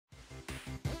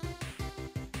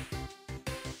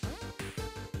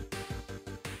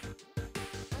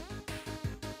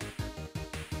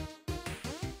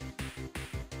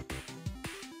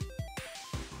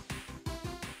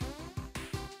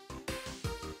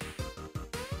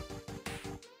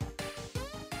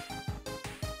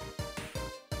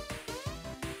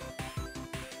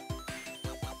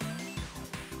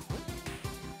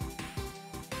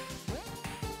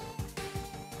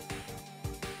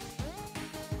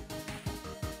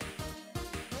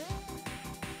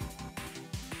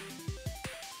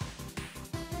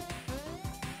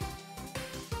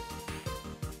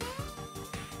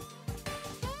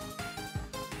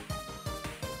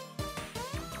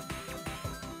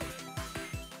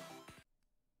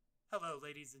Hello,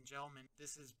 ladies and gentlemen.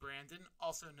 This is Brandon,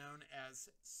 also known as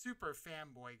Super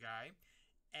Fanboy Guy,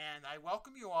 and I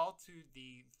welcome you all to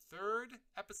the third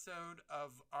episode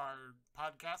of our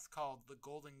podcast called The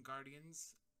Golden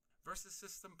Guardians Versus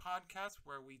System Podcast,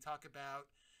 where we talk about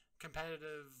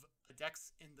competitive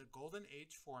decks in the Golden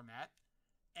Age format.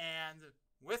 And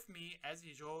with me, as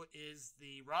usual, is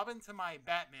the Robin to my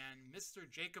Batman, Mr.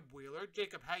 Jacob Wheeler.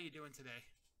 Jacob, how you doing today?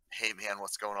 Hey man,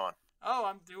 what's going on? Oh,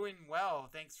 I'm doing well.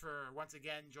 Thanks for once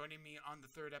again joining me on the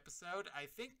third episode. I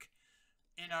think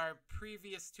in our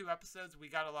previous two episodes, we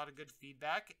got a lot of good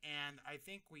feedback, and I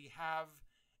think we have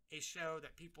a show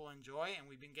that people enjoy, and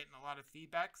we've been getting a lot of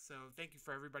feedback. So thank you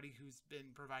for everybody who's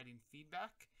been providing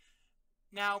feedback.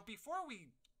 Now, before we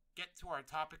get to our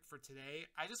topic for today,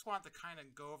 I just want to kind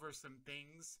of go over some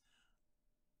things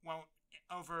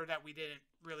that we didn't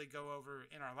really go over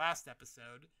in our last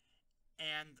episode.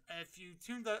 And if you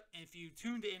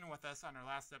tuned in with us on our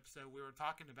last episode, we were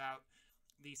talking about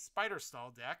the Spider Stall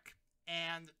deck.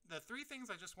 And the three things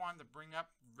I just wanted to bring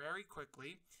up very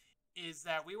quickly is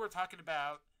that we were talking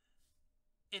about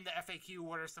in the FAQ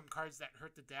what are some cards that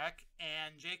hurt the deck.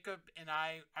 And Jacob and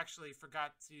I actually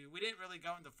we didn't really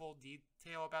go into full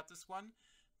detail about this one.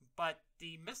 But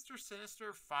the Mr.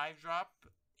 Sinister 5-drop,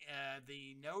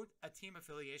 the No A Team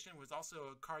affiliation, was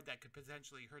also a card that could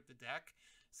potentially hurt the deck.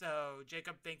 So,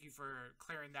 Jacob, thank you for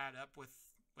clearing that up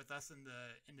with us and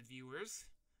the viewers.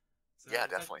 So Yeah,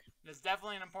 definitely. It's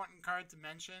definitely an important card to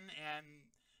mention, and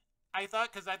I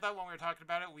thought when we were talking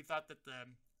about it, we thought that the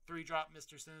 3-drop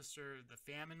Mr. Sinister, the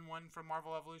Famine one from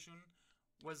Marvel Evolution,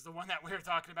 was the one that we were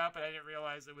talking about, but I didn't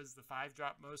realize it was the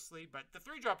 5-drop mostly. But the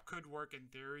 3-drop could work in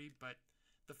theory, but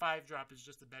the 5-drop is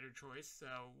just a better choice. So,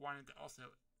 wanted to also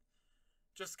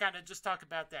just talk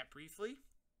about that briefly.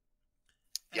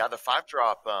 Yeah, the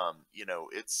 5-drop,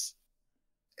 it's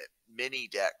many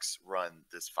decks run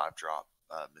this 5-drop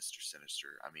Mr.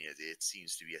 Sinister. I mean, it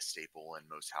seems to be a staple in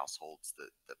most households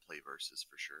that play Versus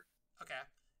for sure. Okay.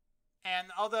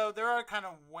 And although there are kind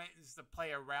of ways to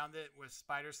play around it with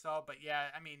Spider Stall, but yeah,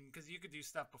 I mean, because you could do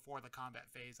stuff before the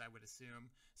combat phase, I would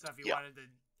assume. So if you wanted to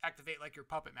activate like your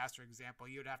Puppet Master example,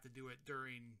 you would have to do it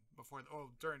before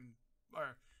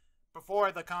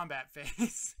the combat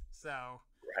phase. So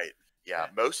Right. Yeah,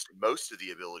 most of the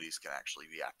abilities can actually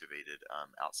be activated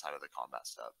outside of the combat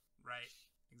step. Right.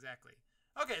 Exactly.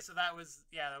 Okay, so that was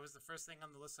the first thing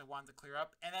on the list I wanted to clear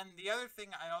up. And then the other thing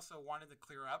I also wanted to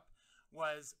clear up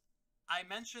was I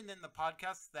mentioned in the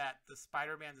podcast that the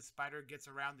Spider-Man the Spider gets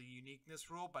around the uniqueness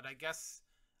rule, but I guess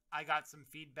I got some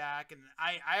feedback, and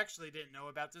I actually didn't know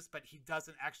about this, but he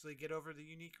doesn't actually get over the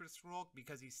uniqueness rule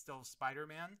because he's still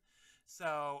Spider-Man.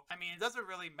 So, I mean, it doesn't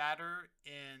really matter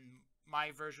in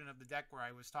my version of the deck where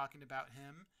I was talking about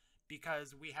him,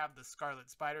 because we have the Scarlet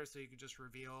Spider, so you can just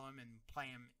reveal him and play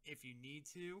him if you need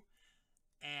to.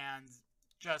 And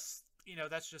just,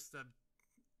 that's just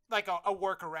a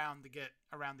workaround to get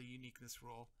around the uniqueness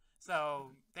rule.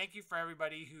 So thank you for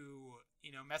everybody who,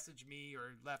 messaged me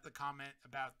or left a comment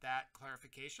about that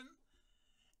clarification.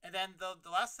 And then the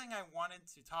last thing I wanted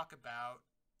to talk about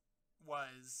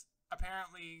was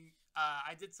apparently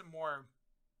I did some more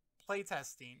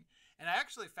playtesting, and I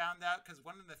actually found out, because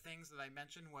one of the things that I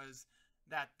mentioned was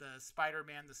that the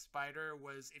Spider-Man the Spider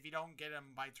was, if you don't get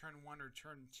him by turn 1 or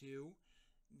turn 2,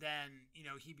 then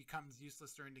he becomes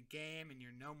useless during the game, and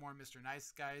your No More Mr.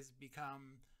 Nice Guys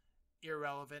become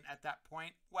irrelevant at that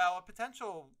point. Well, a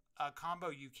potential combo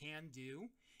you can do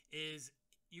is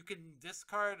you can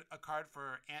discard a card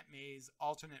for Aunt May's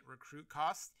alternate recruit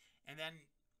cost, and then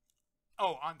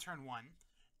on turn 1.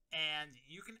 And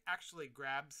you can actually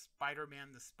grab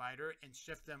Spider-Man the Spider and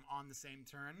shift them on the same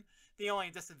turn. The only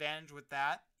disadvantage with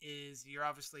that is you're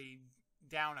obviously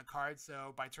down a card,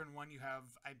 so by turn 1 you have,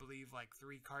 I believe, like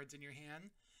 3 cards in your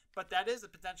hand. But that is a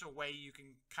potential way you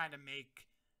can kind of make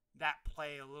that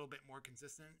play a little bit more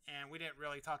consistent, and we didn't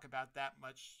really talk about that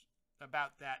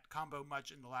combo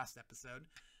much in the last episode.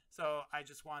 So I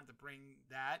just wanted to bring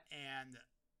that. And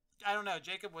I don't know,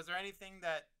 Jacob, was there anything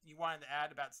that you wanted to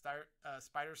add about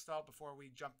Spider Stall before we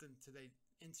jumped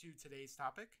into today's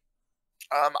topic?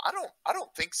 I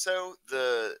don't think so.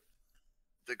 The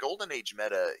Golden Age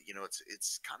meta,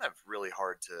 it's kind of really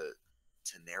hard to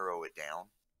narrow it down.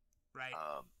 Right.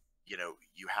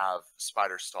 You have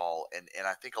Spider Stall, and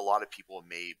I think a lot of people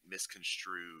may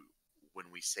misconstrue when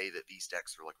we say that these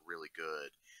decks are like really good.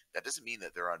 That doesn't mean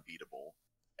that they're unbeatable.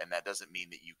 And that doesn't mean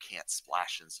that you can't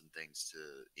splash in some things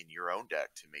in your own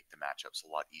deck to make the matchups a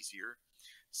lot easier.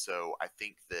 So I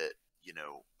think that,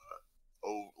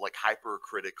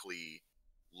 hypercritically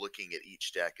looking at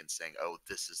each deck and saying, oh,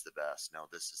 this is the best, no,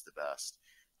 this is the best,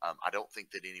 I don't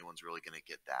think that anyone's really going to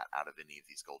get that out of any of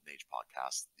these Golden Age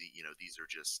podcasts.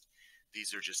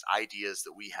 These are just ideas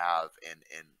that we have, and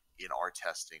in our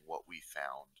testing, what we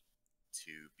found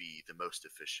to be the most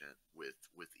efficient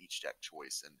with each deck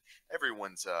choice. And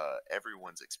everyone's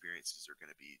experiences are going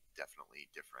to be definitely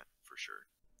different for sure.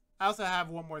 I also have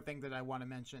one more thing that I want to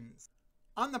mention.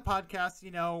 On the podcast,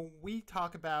 we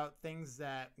talk about things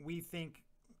that we think,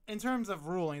 in terms of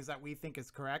rulings, that we think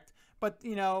is correct. But,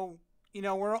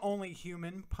 we're only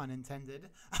human, pun intended.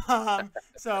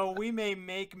 So we may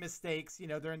make mistakes,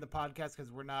 during the podcast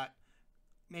because we're not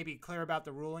maybe clear about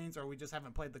the rulings, or we just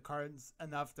haven't played the cards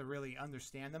enough to really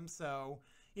understand them. So,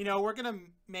 we're going to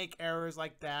make errors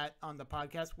like that on the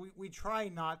podcast. We try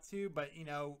not to, but,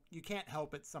 you can't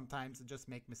help it sometimes to just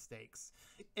make mistakes.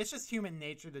 It's just human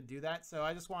nature to do that. So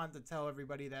I just wanted to tell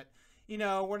everybody that,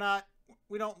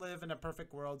 we don't live in a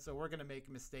perfect world, so we're going to make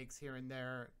mistakes here and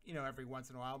there, every once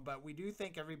in a while. But we do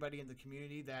thank everybody in the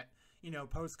community that,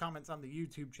 post comments on the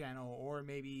YouTube channel, or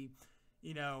maybe,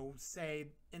 say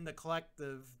in the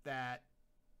collective that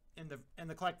in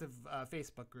the collective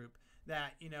Facebook group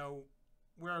that,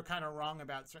 we're kind of wrong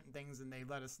about certain things, and they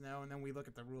let us know, and then we look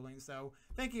at the rulings. So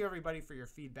thank you everybody for your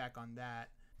feedback on that.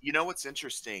 What's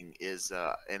interesting is,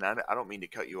 and I don't mean to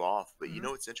cut you off, but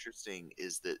what's interesting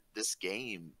is that this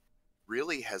game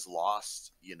really has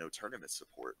lost, tournament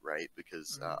support, right?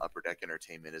 Because Upper Deck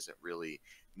Entertainment isn't really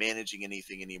managing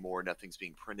anything anymore. Nothing's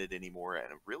being printed anymore, and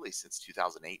really since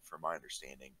 2008, from my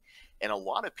understanding. And a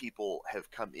lot of people have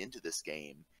come into this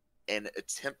game and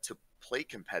attempt to play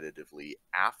competitively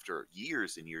after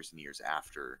years and years and years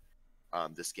after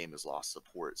this game has lost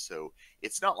support. So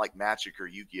it's not like Magic or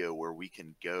Yu-Gi-Oh, where we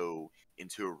can go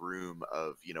into a room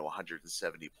of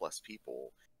 170 plus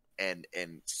people and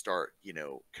start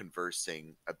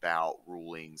conversing about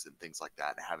rulings and things like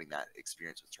that, and having that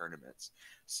experience with tournaments.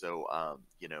 So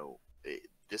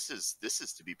this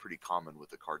is to be pretty common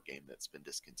with a card game that's been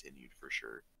discontinued for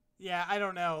sure. Yeah, I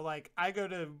don't know. Like, I go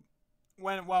to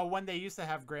when they used to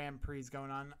have Grand Prix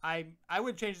going on, I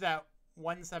would change that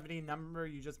 170 number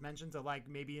you just mentioned to like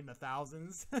maybe in the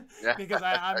thousands because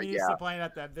I'm used to playing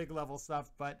at that big level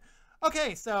stuff. But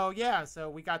okay, so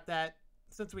we got that.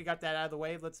 Since we got that out of the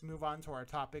way, let's move on to our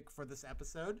topic for this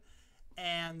episode.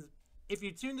 And if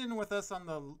you tuned in with us on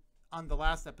the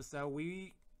last episode,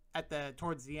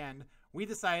 towards the end, we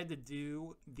decided to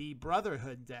do the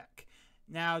Brotherhood deck.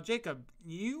 Now, Jacob,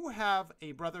 you have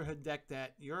a Brotherhood deck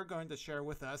that you're going to share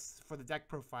with us for the deck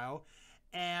profile.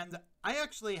 And I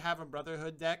actually have a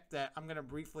Brotherhood deck that I'm going to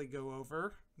briefly go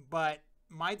over, but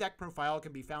my deck profile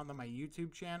can be found on my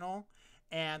YouTube channel,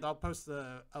 and I'll post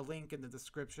a link in the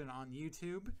description on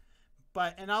YouTube.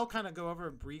 And I'll kind of go over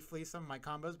briefly some of my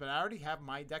combos, but I already have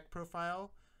my deck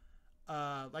profile,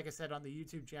 like I said, on the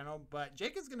YouTube channel. But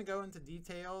Jake is going to go into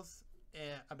details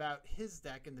about his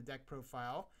deck in the deck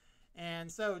profile.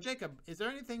 And so, Jacob, is there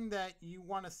anything that you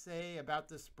want to say about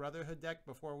this Brotherhood deck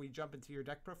before we jump into your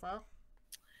deck profile?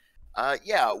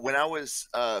 Yeah, when I was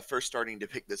first starting to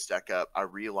pick this deck up, I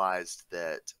realized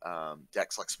that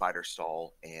decks like Spider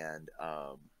Stall and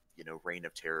Reign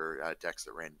of Terror, decks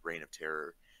that ran Reign of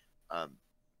Terror,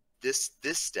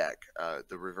 this deck,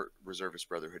 the Reservist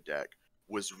Brotherhood deck,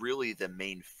 was really the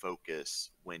main focus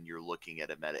when you're looking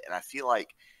at a meta. And I feel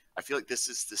like this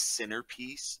is the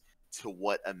centerpiece to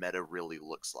what a meta really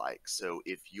looks like. So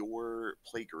if your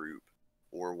play group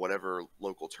or whatever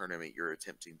local tournament you're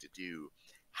attempting to do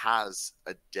has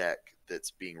a deck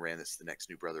that's being ran that's the Next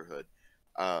New Brotherhood,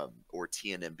 or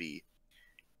TNNB,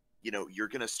 you're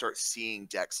going to start seeing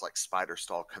decks like Spider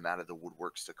Stall come out of the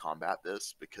woodworks to combat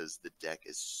this, because the deck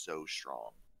is so strong.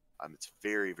 It's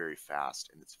very, very fast,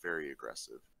 and it's very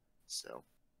aggressive. So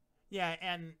yeah,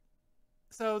 and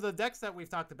so the decks that we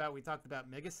talked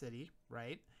about Mega City,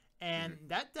 right? And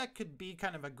that deck could be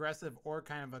kind of aggressive or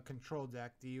kind of a control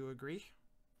deck. Do you agree?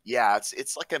 Yeah,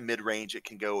 it's like a mid-range. It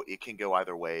can go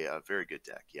either way. A very good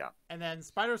deck, yeah. And then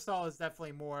Spider Stall is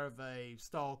definitely more of a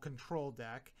stall control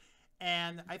deck.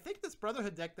 And I think this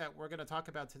Brotherhood deck that we're going to talk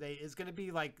about today is going to be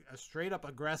like a straight up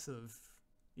aggressive.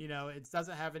 It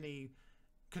doesn't have any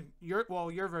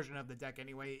your version of the deck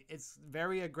anyway. It's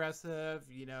very aggressive.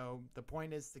 The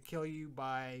point is to kill you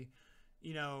by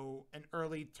an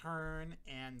early turn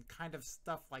and kind of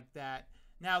stuff like that.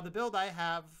 Now, the build I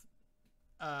have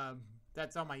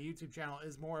that's on my YouTube channel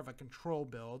is more of a control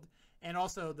build, and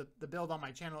also the build on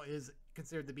my channel is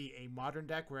considered to be a modern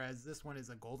deck, whereas this one is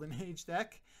a Golden Age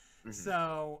deck.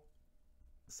 So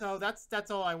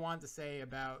that's all I wanted to say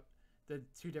about the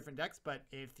two different decks. But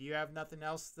if you have nothing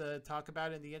else to talk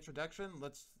about in the introduction,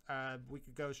 we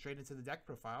could go straight into the deck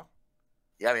profile.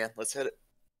 Yeah, man, let's hit it.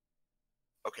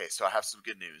 Okay, so I have some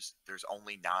good news. There's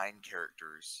only 9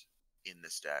 characters in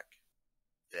this deck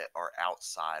that are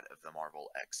outside of the Marvel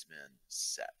X-Men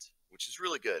set, which is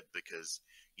really good because,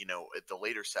 the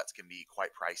later sets can be quite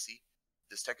pricey.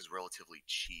 This deck is relatively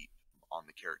cheap on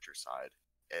the character side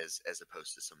as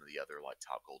opposed to some of the other like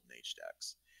top Golden Age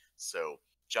decks. So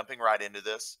jumping right into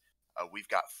this, we've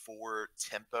got 4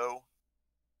 Tempo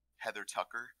Heather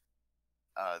Tucker.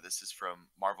 This is from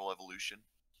Marvel Evolution.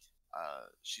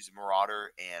 She's a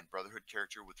Marauder and Brotherhood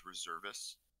character with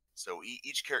Reservist. So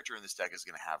each character in this deck is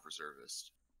going to have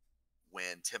Reservist.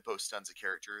 When Tempo stuns a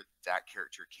character, that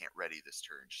character can't ready this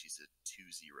turn. She's a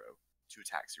 2/0, 2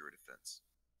 attack, 0 defense.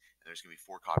 And there's going to be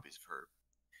 4 copies of her.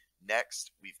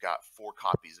 Next, we've got 4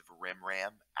 copies of Rim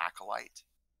Ram Acolyte.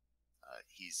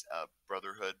 He's a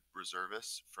Brotherhood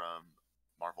Reservist from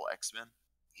Marvel X-Men.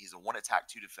 He's a 1 attack,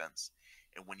 2 defense.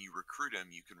 And when you recruit him,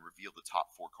 you can reveal the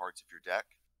top 4 cards of your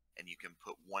deck, and you can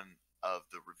put one of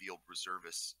the revealed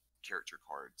Reservist character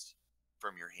cards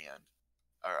from your hand,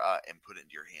 and put it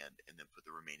into your hand, and then put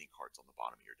the remaining cards on the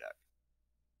bottom of your deck.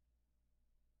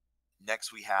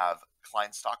 Next, we have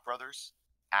Kleinstock Brothers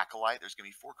Acolyte. There's going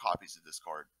to be 4 copies of this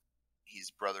card. He's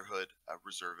Brotherhood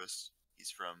Reservist. He's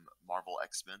from Marvel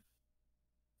X-Men.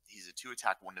 He's a 2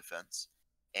 attack, 1 defense,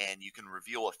 and you can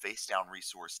reveal a face down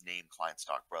resource named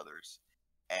Kleinstock Brothers,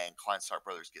 and Kleinstock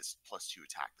Brothers gets +2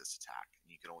 attack this attack,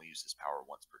 and you can only use this power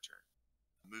once per turn.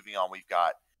 Moving on, we've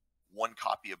got 1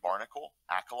 copy of Barnacle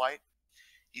Acolyte.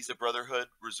 He's a Brotherhood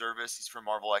Reservist. He's from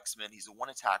Marvel X-Men. He's a 1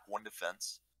 attack, 1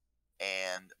 defense,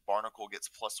 and Barnacle gets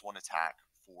 +1 attack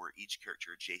for each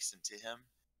character adjacent to him,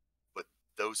 but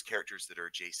those characters that are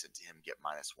adjacent to him get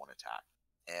 -1 attack.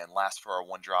 And last for our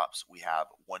 1-drops, we have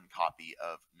 1 copy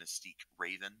of Mystique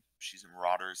Raven. She's a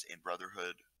Marauders and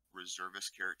Brotherhood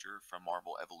Reservist character from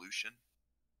Marvel Evolution.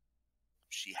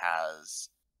 She has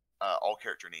all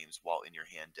character names while in your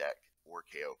hand, deck, or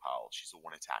KO pile. She's a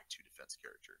 1 attack, 2 defense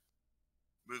character.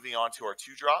 Moving on to our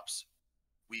 2-drops,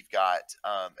 we've got,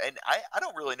 and I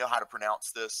don't really know how to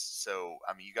pronounce this, so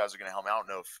I mean, you guys are going to help me. I don't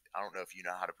know if you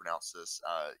know how to pronounce this.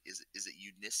 Is it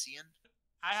Unician?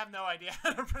 I have no idea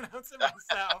how to pronounce it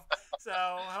myself, so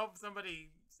hope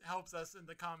somebody helps us in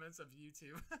the comments of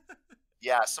YouTube.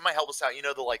 Yeah, somebody help us out.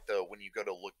 The when you go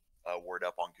to look a word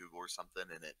up on Google or something,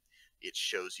 and it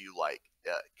shows you kind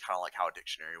of like how a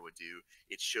dictionary would do.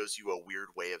 It shows you a weird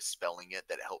way of spelling it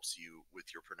that helps you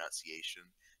with your pronunciation.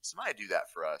 Somebody do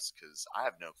that for us, because I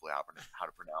have no clue how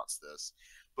to pronounce this.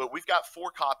 But we've got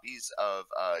 4 copies of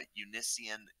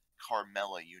Unician,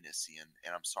 Carmela Unician,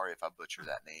 and I'm sorry if I butcher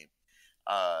that name.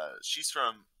 She's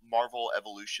from Marvel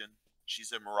Evolution.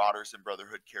 She's a Marauders and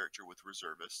Brotherhood character with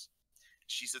Reservist.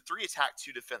 She's a 3 attack,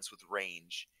 2 defense with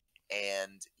range,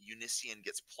 and Unician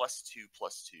gets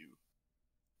 +2/+2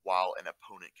 while an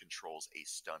opponent controls a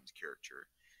stunned character.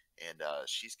 And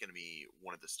she's going to be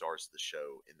one of the stars of the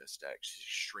show in this deck. She's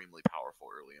extremely powerful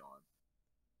early on.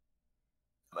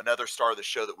 Another star of the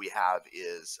show that we have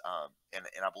is, and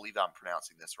I believe I'm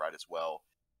pronouncing this right as well,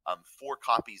 4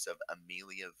 copies of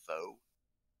Amelia Vo,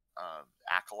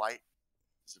 Acolyte.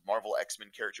 It's a Marvel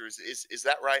X-Men character. Is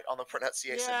that right on the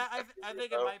pronunciation? Yeah, I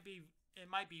think it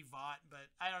might be Vought, but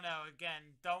I don't know.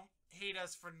 Again, don't hate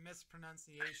us for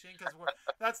mispronunciation, because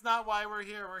that's not why we're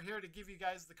here. We're here to give you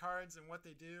guys the cards and what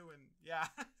they do, and yeah.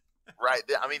 Right.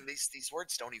 I mean, these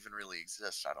words don't even really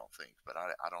exist, I don't think, but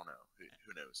I don't know.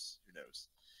 Who knows? Who knows?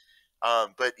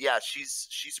 But yeah,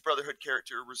 she's a Brotherhood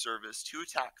character, Reservist, 2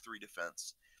 attack, 3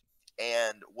 defense.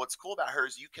 And what's cool about her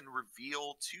is you can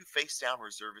reveal 2 face-down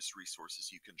Reservist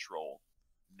resources you control,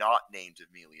 not named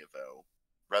Amelia Vo,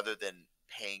 rather than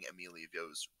paying Amelia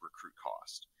Vo's recruit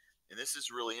cost. And this is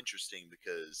really interesting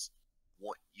because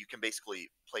you can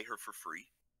basically play her for free,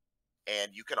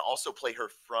 and you can also play her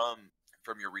from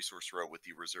your resource row with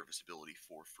the Reservist ability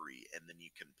for free, and then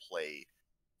you can play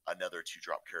another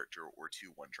 2-drop character or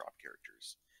 2 1-drop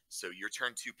characters. So your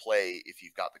turn 2 play, if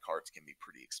you've got the cards, can be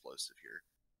pretty explosive here.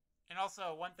 And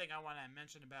also, one thing I want to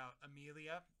mention about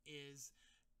Amelia is,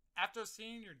 after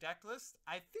seeing your deck list,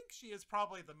 I think she is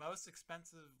probably the most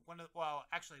expensive one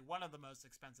of the most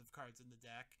expensive cards in the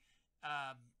deck.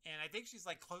 And I think she's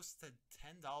like close to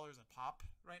 $10 a pop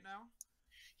right now.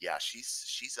 Yeah,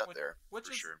 she's up there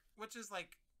for sure. Which is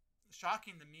like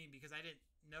shocking to me, because I didn't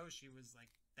know she was like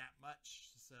that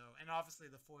much. So, and obviously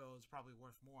the foil is probably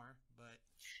worth more, but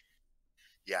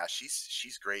yeah,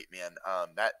 she's great, man.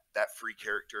 That free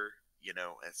character, you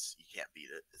can't beat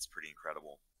it. It's pretty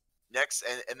incredible. Next,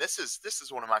 and this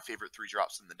is one of my favorite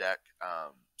 3-drops in the deck.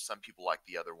 Some people like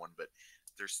the other one, but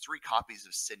there's 3 copies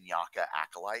of Senyaka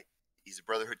Acolyte. He's a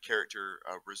Brotherhood character,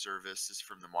 Reservist. This is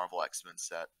from the Marvel X-Men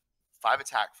set. 5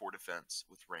 attack, 4 defense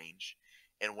with range,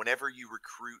 And whenever you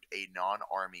recruit a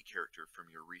non-army character from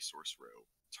your resource row,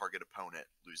 target opponent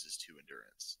loses 2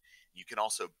 endurance. You can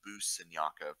also boost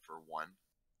Senyaka for 1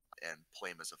 and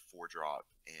play him as a 4-drop,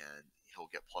 and he'll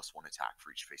get +1 attack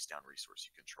for each face-down resource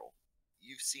you control.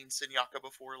 You've seen Senyaka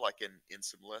before, like in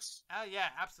some lists? Oh yeah,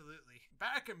 absolutely.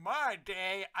 Back in my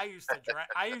day, I used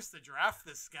to draft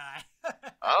this guy.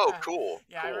 Oh, cool,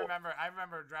 Yeah, cool. I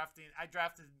remember drafting. I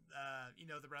drafted,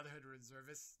 the Brotherhood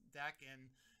Reservist deck, and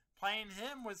playing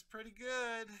him was pretty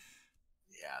good.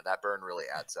 Yeah, that burn really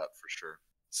adds up for sure.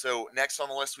 So next on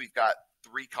the list, we've got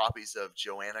 3 copies of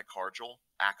Joanna Cargill,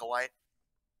 Acolyte.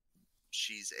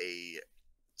 She's a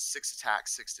 6 attack,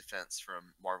 6 defense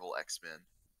from Marvel X-Men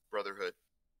Brotherhood.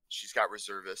 She's got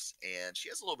Reservists, and she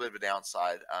has a little bit of a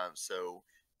downside. So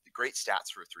great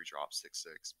stats for a 3-drop,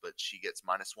 6/6, but she gets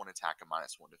 -1 attack and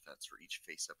 -1 defense for each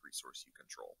face-up resource you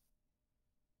control.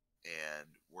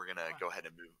 And we're gonna go ahead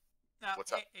and move. Now,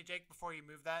 What's up? Hey, Jake, before you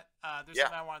move that, there's Yeah,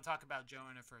 something I want to talk about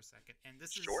Joanna for a second, and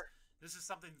sure. this is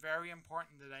something very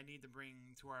important that I need to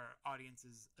bring to our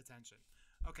audience's attention.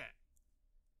 Okay,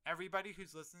 everybody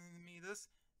who's listening to me, this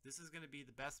is going to be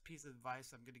the best piece of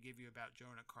advice I'm going to give you about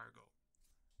Joanna Cargo,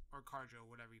 or Carjo,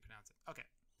 whatever you pronounce it. Okay,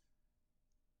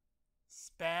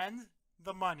 spend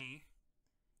the money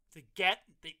to get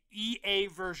the EA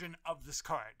version of this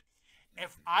card.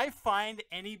 If I find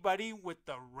anybody with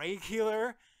the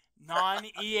regular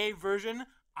non-EA version,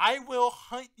 I will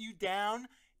hunt you down,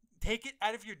 take it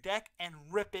out of your deck,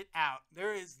 and rip it out.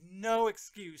 There is no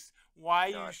excuse why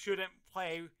you shouldn't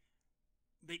play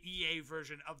the EA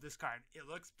version of this card. It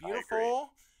looks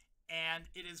beautiful, and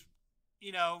it is,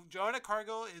 Joanna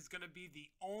Cargill is going to be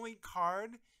the only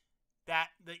card that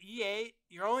the EA,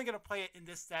 you're only going to play it in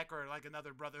this deck or like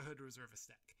another Brotherhood Reservist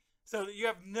deck. So you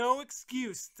have no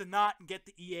excuse to not get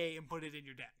the EA and put it in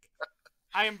your deck.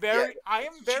 I am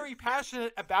very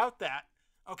passionate about that.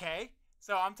 Okay,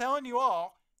 so I'm telling you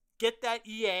all, get that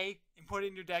EA and put it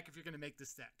in your deck if you're going to make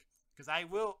this deck, because I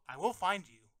will find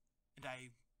you, and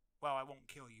I won't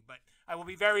kill you, but I will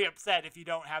be very upset if you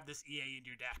don't have this EA in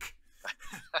your deck.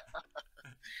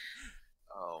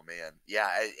 Oh man,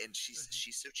 yeah, and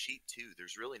she's so cheap too.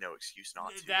 There's really no excuse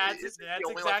not to. That's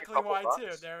exactly why bucks?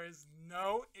 too. There is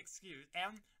no excuse,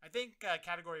 and I think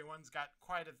Category 1's got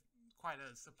quite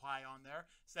a supply on there,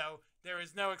 so there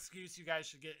is no excuse you guys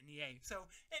should get an EA. So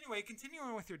anyway,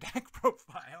 continuing with your deck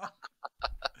profile.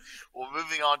 Well,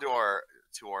 moving on to our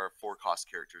 4-cost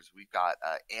characters, we've got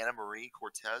Anna Marie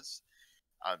Cortez.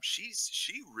 She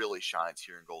really shines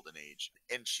here in Golden Age,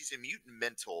 and she's a mutant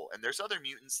mental. And there's other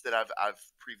mutants that I've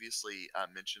previously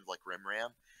mentioned, like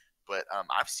Rimram, but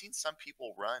I've seen some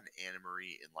people run Anna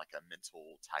Marie in like a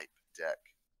mental type deck.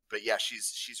 But yeah,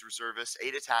 she's reservist,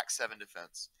 8 attack, 7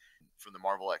 defense from the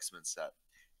Marvel X-Men set.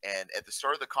 And at the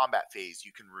start of the combat phase,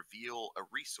 you can reveal a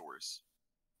resource,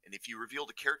 and if you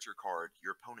revealed a character card,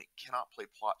 your opponent cannot play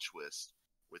Plot Twist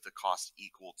with a cost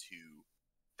equal to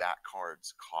that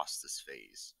card's cost this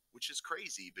phase, which is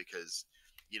crazy because,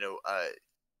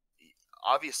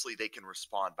 obviously they can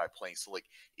respond by playing. So like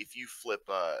if you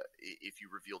if you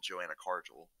reveal Joanna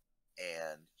Cargill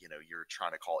and, you're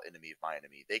trying to call enemy of my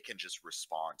enemy, they can just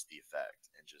respond to the effect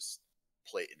and just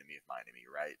play enemy of my enemy,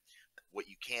 right? What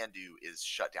you can do is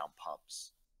shut down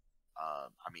pumps.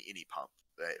 Any pump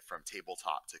from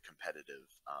tabletop to competitive.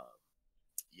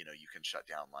 You can shut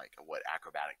down like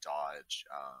acrobatic dodge,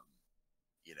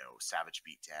 savage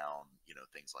beatdown,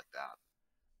 things like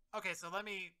that. Okay, so let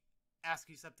me ask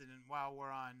you something while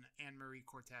we're on Anne Marie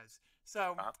Cortez.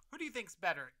 So, who do you think's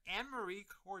better, Anne Marie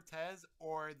Cortez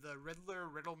or the Riddler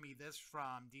Riddle Me This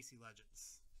from DC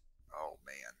Legends? Oh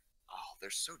man,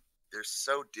 they're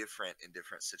so different in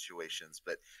different situations.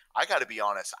 But I got to be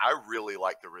honest, I really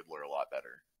like the Riddler a lot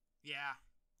better. Yeah,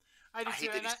 I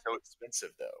hate that he's so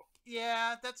expensive though.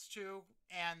 Yeah, that's true.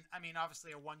 And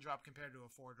obviously a 1-drop compared to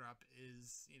a 4-drop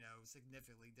is,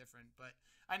 significantly different. But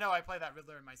I know I play that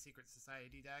Riddler in my Secret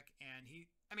Society deck, and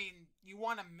you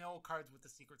want to mill cards with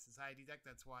the Secret Society deck.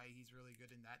 That's why he's really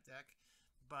good in that deck.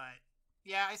 But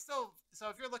yeah, so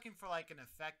if you're looking for like an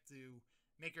effect to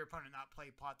make your opponent not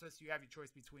play Plot Twist, you have your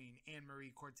choice between Anne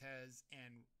Marie Cortez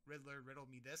and Riddler Riddle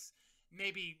Me This.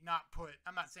 Maybe not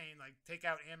I'm not saying like take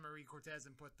out Anne Marie Cortez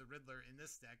and put the Riddler in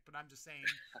this deck, but I'm just saying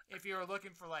if you're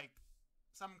looking for like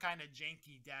some kind of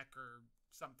janky deck or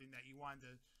something that you wanted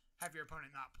to have your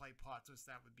opponent not play Plot Twist,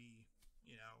 that would be,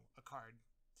 a card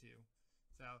too.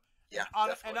 So yeah,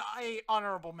 and a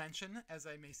honorable mention, as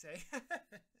I may say.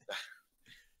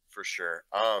 For sure.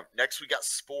 Next we got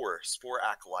Spore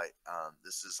Acolyte.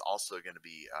 This is also going to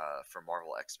be from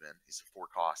Marvel X-Men. He's a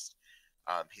 4-cost.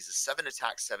 He's a 7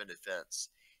 attack, 7 defense,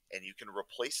 and you can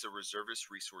replace a reservist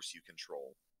resource you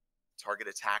control. Target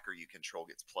attacker you control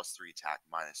gets +3 attack,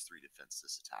 -3 defense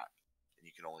this attack, and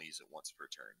you can only use it once per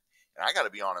turn. And I got to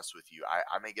be honest with you,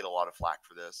 I may get a lot of flack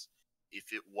for this.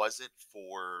 If it wasn't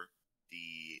for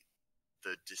the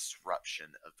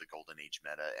disruption of the Golden Age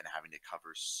meta and having to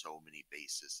cover so many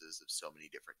bases of so many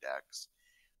different decks,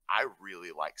 I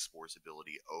really like Spore's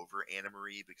ability over Anna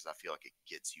Marie because I feel like it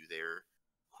gets you there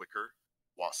quicker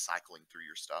while cycling through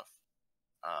your stuff.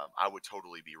 I would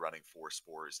totally be running 4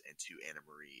 Spores and 2 Anna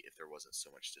Marie if there wasn't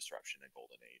so much disruption in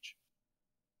Golden Age.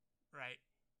 Right.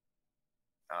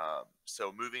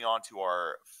 So moving on to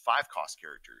our 5-cost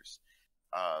characters.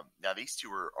 Now these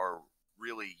two are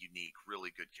really unique,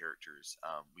 really good characters.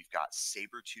 We've got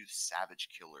Sabretooth Savage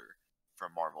Killer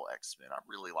from Marvel X-Men. I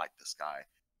really like this guy.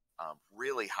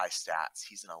 Really high stats.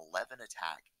 He's an 11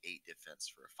 attack, 8 defense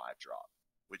for a 5-drop,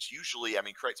 which usually, I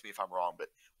mean, correct me if I'm wrong, but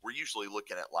we're usually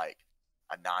looking at like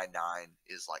a 9/9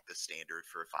 is like the standard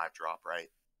for a 5-drop,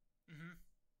 right?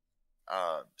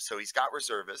 Mm-hmm. So he's got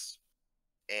Reservist,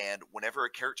 and whenever a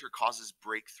character causes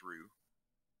breakthrough,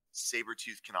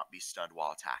 Sabretooth cannot be stunned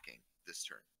while attacking this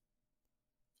turn.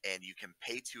 And you can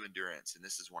pay 2 endurance, and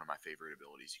this is one of my favorite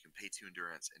abilities. You can pay 2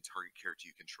 endurance, and target character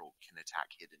you control can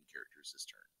attack hidden characters this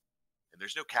turn. And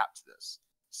there's no cap to this.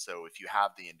 So if you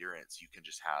have the endurance, you can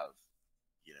just have,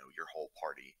 you know, your whole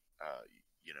party,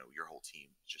 you know, your whole team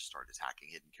just start attacking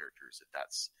hidden characters if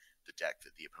that's the deck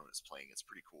that the opponent's playing. It's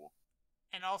pretty cool.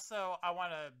 And also, I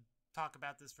want to talk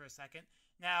about this for a second.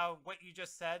 Now, what you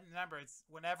just said, remember, it's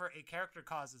whenever a character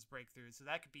causes breakthrough, so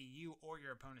that could be you or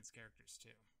your opponent's characters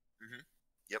too. Mm-hmm.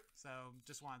 Yep. So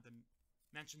just wanted to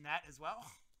mention that as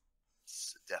well.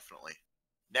 Definitely.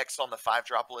 Next on the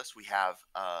 5-drop list, we have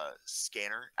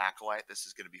Scanner Acolyte. This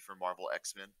is going to be from Marvel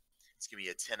X-Men. It's going to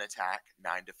be a 10 attack,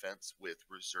 9 defense with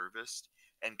Reservist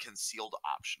and Concealed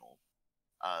optional.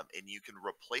 And you can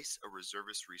replace a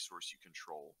Reservist resource you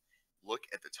control. Look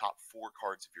at the top 4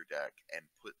 cards of your deck and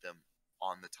put them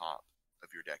on the top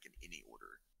of your deck in any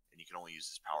order. And you can only use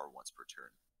this power once per turn.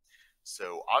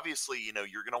 So obviously, you know,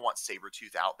 you're going to want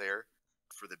Sabretooth out there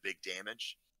for the big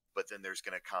damage, but then there's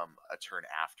going to come a turn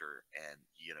after, and,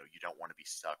 you know, you don't want to be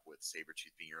stuck with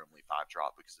Sabretooth being your only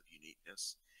 5-drop because of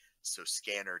uniqueness. So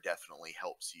Scanner definitely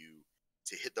helps you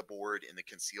to hit the board in the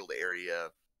concealed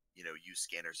area, you know, use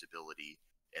Scanner's ability,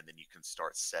 and then you can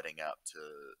start setting up to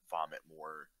vomit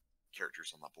more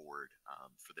characters on the board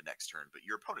for the next turn. But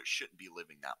your opponent shouldn't be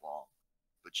living that long.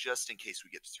 But just in case we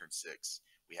get to turn 6,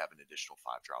 we have an additional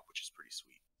 5-drop, which is pretty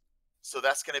sweet. So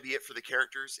that's going to be it for the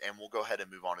characters, and we'll go ahead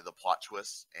and move on to the plot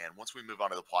twists. And once we move on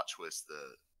to the plot twists,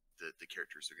 the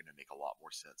characters are going to make a lot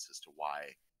more sense as to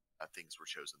why things were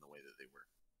chosen the way that they were.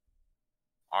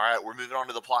 All right, we're moving on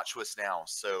to the plot twist now.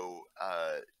 So,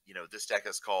 you know, this deck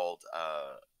is called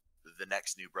the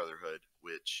Next New Brotherhood,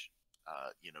 which,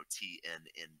 you know,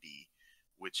 TNNB,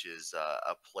 which is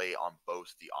a play on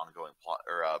both the ongoing plot,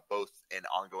 or both an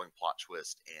ongoing plot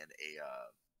twist and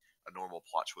a normal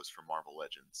plot twist from Marvel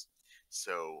Legends.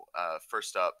 So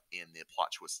first up in the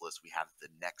plot twist list, we have the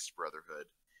Next Brotherhood.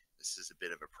 This is a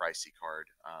bit of a pricey card.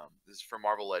 This is from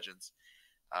Marvel Legends.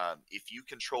 If you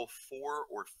control 4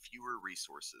 or fewer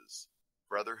resources,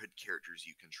 Brotherhood characters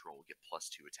you control get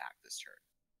 +2 attack this turn.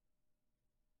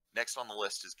 Next on the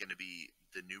list is going to be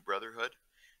the New Brotherhood.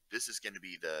 This is going to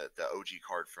be the OG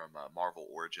card from Marvel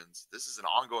Origins. This is an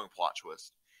ongoing plot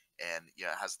twist, and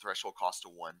yeah, it has a threshold cost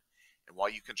of 1. And while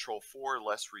you control 4 or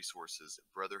less resources,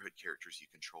 Brotherhood characters you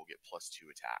control get +2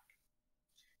 attack.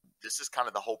 This is kind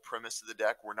of the whole premise of the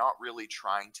deck. We're not really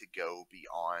trying to go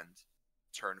beyond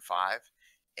turn 5.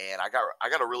 And I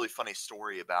got a really funny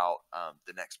story about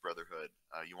the Next Brotherhood.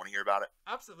 You want to hear about it?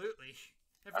 Absolutely.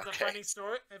 If it's Okay. a funny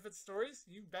story, if it's stories,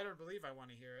 you better believe I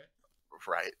want to hear it.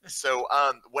 Right. So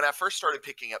when I first started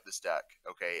picking up this deck,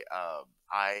 okay,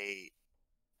 I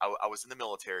was in the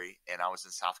military and I was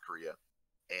in South Korea,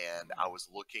 and I was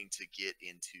looking to get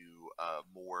into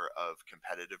more of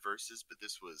competitive versus, but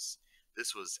this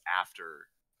was after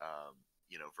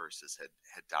you know, versus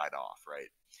had died off, right?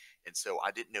 And so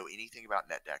I didn't know anything about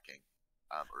net decking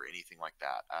or anything like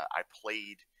that. I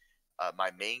played.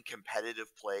 My main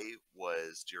competitive play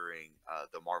was during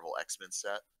the Marvel X-Men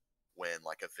set, when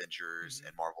like Avengers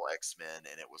and Marvel X-Men,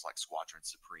 and it was like Squadron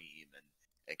Supreme,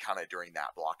 and kind of during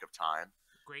that block of time.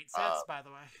 Great sets, by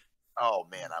the way. Oh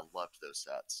man, I loved those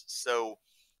sets. So,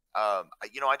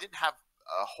 you know, I didn't have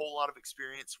a whole lot of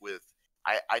experience with.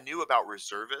 I knew about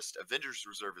Reservist. Avengers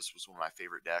Reservist was one of my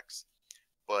favorite decks,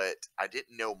 but I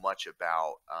didn't know much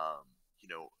about you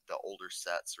know, the older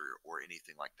sets or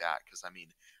anything like that. Because I mean,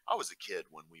 I was a kid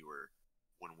when we were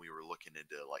when we were looking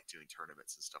into like doing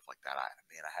tournaments and stuff like that. I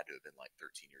had to have been like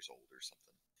 13 years old or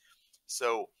something.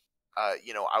 So,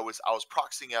 I was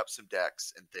proxying up some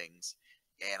decks and things,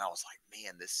 and I was like,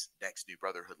 man, this Next New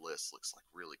Brotherhood list looks like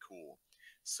really cool.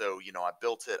 So, I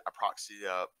built it, I proxied it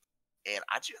up, and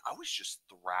I was just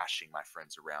thrashing my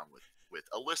friends around with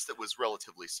a list that was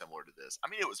relatively similar to this. I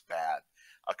mean, it was bad,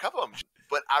 a couple of them,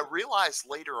 but I realized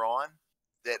later on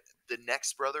that the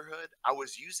Next Brotherhood, I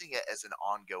was using it as an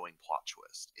ongoing plot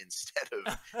twist instead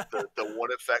of the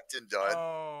one effect and done.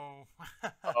 Oh.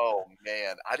 Oh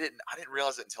man, I didn't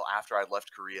realize it until after I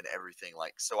left Korea and everything.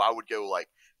 Like, so I would go like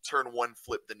turn one,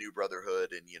 flip the New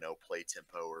Brotherhood and play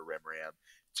Tempo or Rem Ram.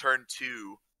 Turn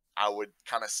two, I would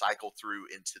kind of cycle through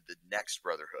into the Next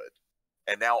Brotherhood,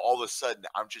 and now all of a sudden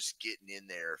I'm just getting in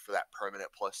there for that permanent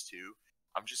 +2.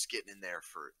 I'm just getting in there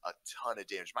for a ton of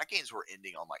damage. My games were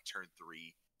ending on like turn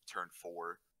 3, turn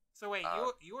 4. So wait,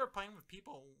 you were playing with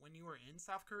people when you were in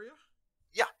South Korea?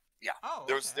 Yeah, yeah. Oh,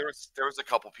 There was okay. there was a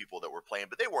couple people that were playing,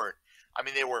 but they weren't. I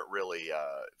mean, they weren't really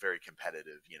very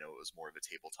competitive. It was more of a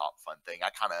tabletop fun thing. I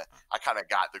kind of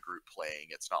got the group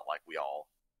playing. It's not like we all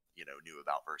knew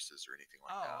about verses or anything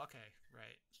like Oh, that. okay,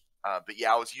 right. But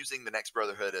yeah, I was using the Next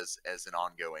Brotherhood as an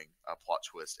ongoing plot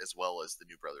twist, as well as the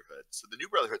New Brotherhood. So the New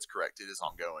Brotherhood's correct; it is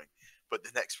ongoing. But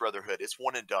the Next Brotherhood, it's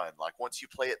one and done. Like once you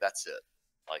play it, that's it.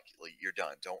 Like you're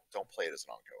done. Don't play it as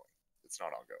an ongoing. It's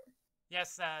not ongoing.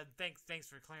 Yes, thanks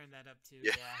for clearing that up too.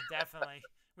 Yeah. Yeah, definitely.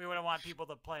 We wouldn't want people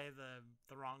to play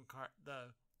the wrong card.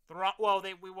 The wrong. Well,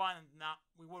 we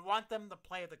would want them to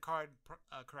play the card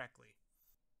correctly.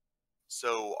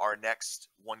 So our next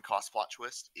one cost plot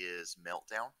twist is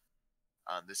Meltdown.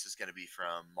 This is going to be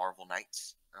from Marvel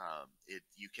Knights.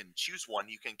 You can choose one.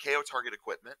 You can KO target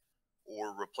equipment,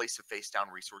 or replace a face down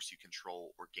resource you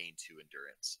control, or gain 2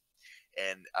 endurance.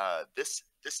 And this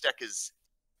deck is,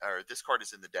 or this card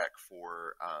is in the deck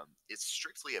for. It's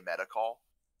strictly a meta call.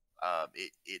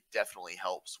 It definitely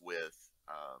helps with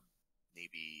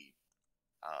maybe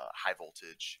high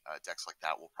voltage decks like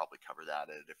that. We'll probably cover that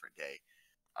at a different day.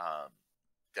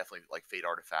 Definitely like fate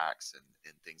artifacts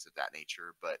and things of that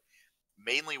nature, but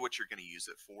mainly what you're going to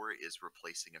use it for is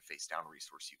replacing a face down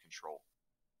resource you control,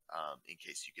 in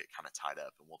case you get kind of tied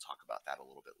up, and we'll talk about that a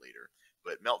little bit later.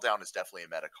 But Meltdown is definitely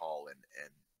a meta call, and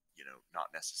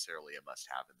not necessarily a must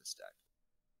have in this deck,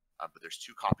 but there's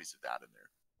 2 copies of that in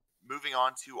there. Moving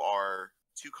on to our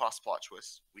 2 cost plot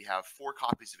twists, we have 4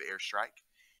 copies of Airstrike.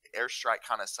 Airstrike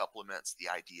kind of supplements the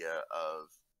idea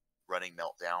of running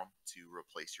Meltdown to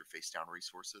replace your face down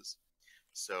resources.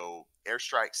 So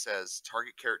Airstrike says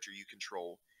target character you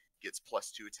control gets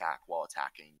 +2 attack while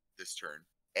attacking this turn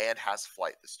and has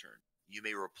flight this turn. You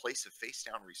may replace a face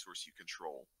down resource you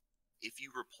control. If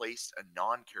you replace a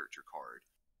non-character card,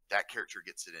 that character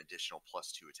gets an additional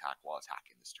 +2 attack while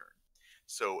attacking this turn.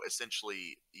 So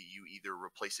essentially, you either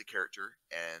replace a character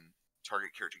and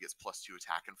target character gets +2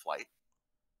 attack and flight,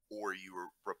 or you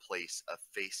replace a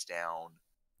face down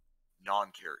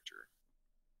non-character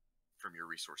from your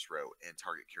resource row, and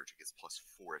target character gets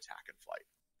 +4 attack and flight.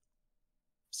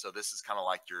 So this is kind of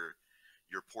like your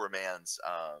poor man's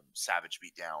savage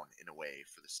beatdown in a way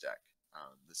for this deck.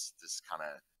 This kind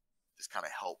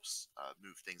of helps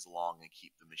move things along and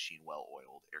keep the machine well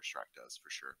oiled. Airstrike does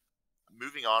for sure.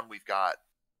 Moving on, we've got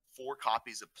 4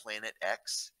 copies of Planet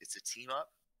X. It's a team up,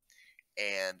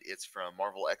 and it's from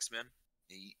Marvel X-Men.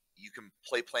 You can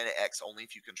play Planet X only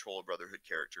if you control a Brotherhood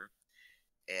character.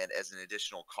 And as an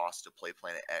additional cost to play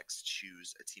Planet X,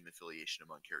 choose a team affiliation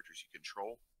among characters you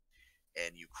control,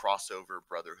 and you cross over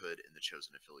Brotherhood in the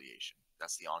chosen affiliation.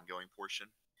 That's the ongoing portion.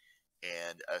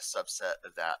 And a subset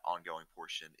of that ongoing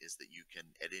portion is that you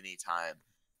can, at any time,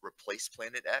 replace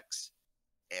Planet X,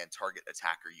 and target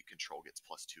attacker you control gets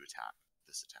 +2 attack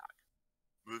this attack.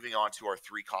 Moving on to our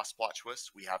 3 cost plot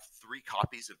twists, we have 3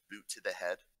 copies of Boot to the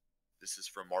Head. This is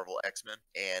from Marvel X-Men,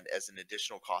 and as an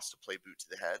additional cost to play Boot to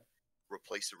the Head,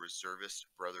 replace a reservist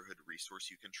Brotherhood resource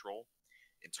you control,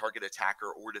 and target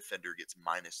attacker or defender gets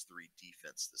 -3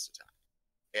 defense this attack.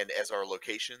 And as our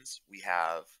locations, we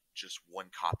have just 1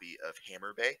 copy of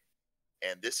Hammer Bay,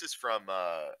 and this is from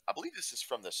I believe this is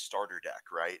from the starter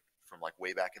deck, right? From like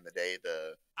way back in the day,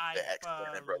 the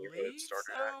X-Men and Brotherhood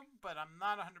starter deck. But I'm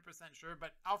not 100% sure.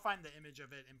 But I'll find the image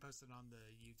of it and post it on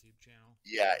the YouTube channel.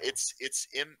 Yeah, it's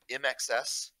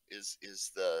MXS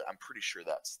is the, I'm pretty sure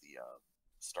that's the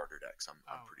starter decks.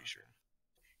 I'm pretty sure.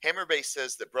 Hammer Bay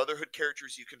says that Brotherhood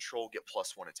characters you control get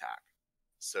 +1 attack.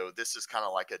 So this is kind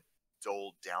of like a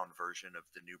doled down version of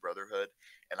the New Brotherhood,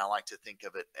 and I like to think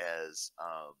of it as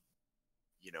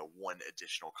 1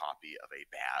 additional copy of a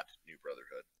bad New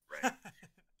Brotherhood, right?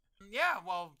 Yeah,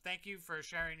 well, thank you for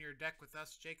sharing your deck with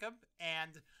us, Jacob.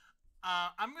 And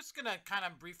I'm just gonna kind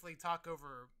of briefly talk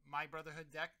over my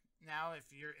Brotherhood deck now.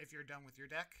 If you're done with your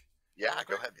deck, Yeah, real go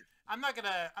quick. ahead, man.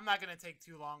 I'm not gonna take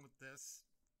too long with this.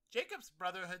 Jacob's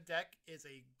Brotherhood deck is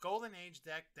a Golden Age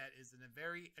deck that is in a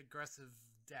very aggressive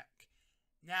deck.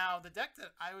 Now, the deck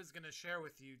that I was gonna share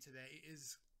with you today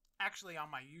is actually on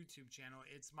my YouTube channel.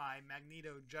 It's my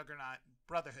Magneto Juggernaut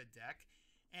Brotherhood deck.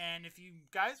 And if you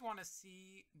guys want to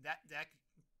see that deck,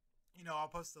 I'll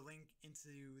post a link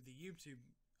into the YouTube,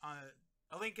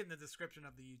 a link in the description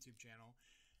of the YouTube channel.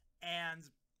 And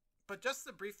but just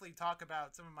to briefly talk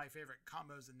about some of my favorite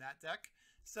combos in that deck.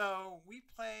 So we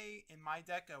play in my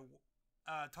deck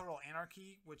a Total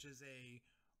Anarchy, which is a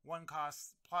one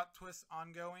cost plot twist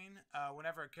ongoing.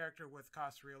 Whenever a character with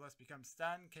cost 3 or less becomes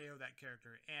stunned, KO that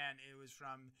character. And it was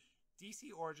from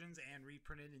DC Origins and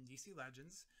reprinted in DC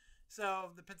Legends.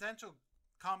 So the potential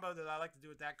combo that I like to do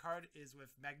with that card is with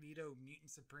Magneto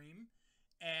Mutant Supreme.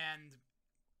 And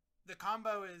the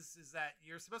combo is that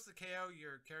you're supposed to KO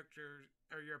your character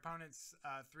or your opponent's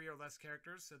 3 or less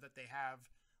characters so that they have,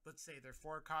 let's say, their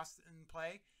 4 costs in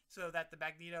play, so that the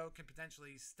Magneto can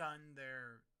potentially stun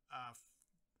their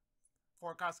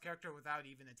 4 cost character without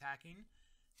even attacking.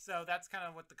 So that's kind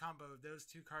of what the combo of those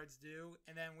two cards do.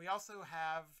 And then we also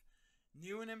have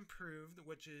New and Improved,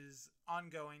 which is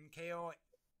ongoing. KO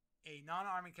a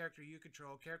non-army character you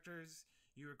control. Characters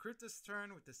you recruit this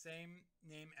turn with the same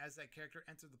name as that character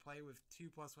enter the play with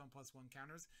 2+1/+1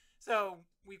 counters. So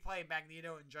we play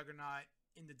Magneto and Juggernaut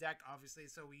in the deck, obviously.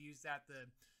 So we use that to,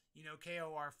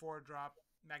 KO our 4-drop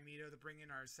Magneto to bring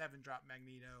in our 7-drop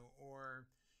Magneto, or,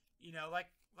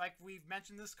 like we've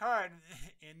mentioned this card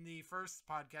in the first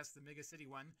podcast, the Mega City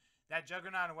one. That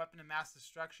Juggernaut and Weapon of Mass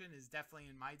Destruction is definitely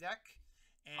in my deck.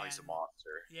 And Oh, he's a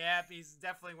monster. yeah, he's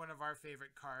definitely one of our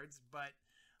favorite cards. But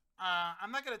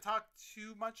I'm not going to talk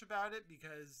too much about it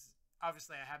because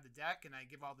obviously I have the deck and I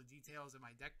give all the details in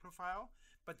my deck profile.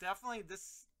 But definitely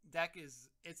this deck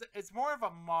it's more of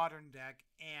a modern deck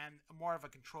and more of a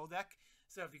control deck.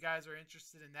 So if you guys are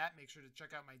interested in that, make sure to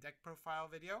check out my deck profile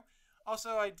video.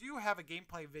 Also, I do have a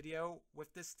gameplay video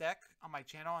with this deck on my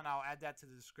channel, and I'll add that to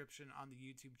the description on the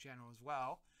YouTube channel as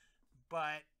well.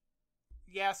 But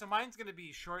yeah, so mine's going to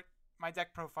be short. My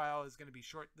deck profile is going to be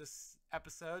short this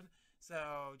episode.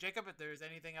 So, Jacob, if there's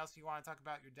anything else you want to talk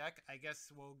about your deck, I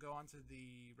guess we'll go on to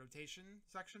the rotation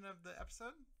section of the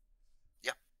episode.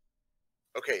 Yeah.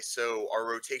 Okay, so our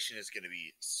rotation is going to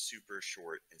be super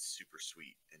short and super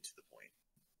sweet and to the point.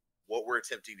 What we're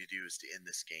attempting to do is to end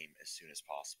this game as soon as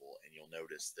possible, and you'll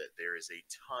notice that there is a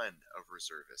ton of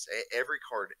reservists. Every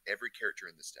character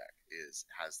in this deck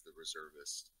has the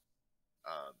reservist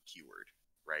keyword,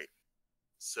 right?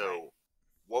 So Right.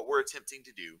 what we're attempting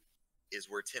to do is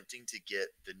we're attempting to get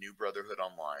the New Brotherhood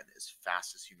online as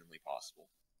fast as humanly possible,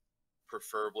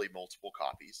 preferably multiple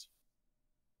copies,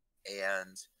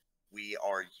 and we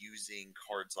are using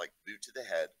cards like Boot to the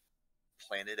Head,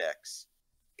 Planet X,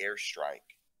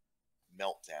 Airstrike,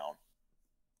 Meltdown,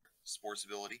 Sports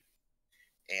ability,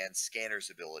 and Scanner's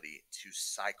ability to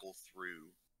cycle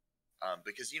through.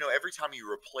 Because, every time you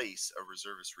replace a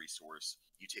reservist resource,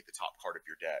 you take the top card of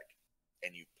your deck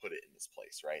and you put it in this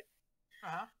place, right?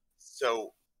 Uh-huh.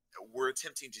 So we're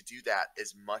attempting to do that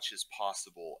as much as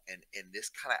possible, and this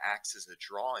kind of acts as a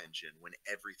draw engine when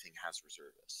everything has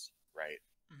reservists, right?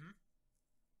 Mm-hmm.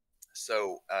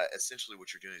 So essentially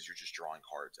what you're doing is you're just drawing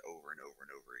cards over and over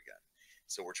and over again.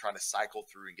 So we're trying to cycle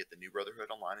through and get the New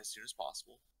Brotherhood online as soon as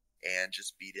possible and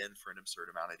just beat in for an absurd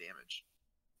amount of damage.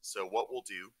 So what we'll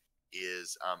do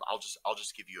is I'll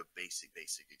just give you a basic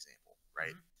example,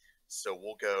 right? Mm-hmm. So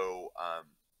we'll go,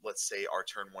 let's say our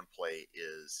turn 1 play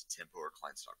is Tempo or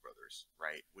Kleinstock Brothers,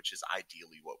 right? Which is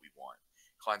ideally what we want.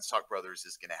 Kleinstock Brothers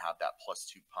is going to have that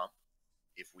 +2 pump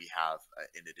if we have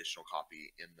an additional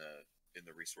copy in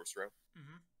the resource row.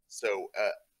 Mm-hmm. So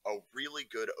a really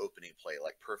good opening play,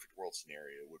 like perfect world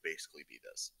scenario, would basically be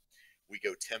this: we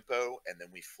go Tempo, and then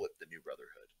we flip the New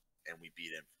Brotherhood, and we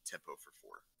beat in Tempo for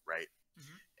 4, right?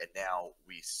 Mm-hmm. And now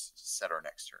we set our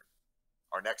next turn.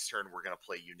 Our next turn, we're going to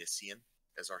play Unician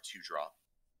as our 2-drop,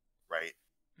 right?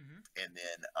 Mm-hmm. And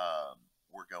then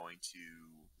we're going to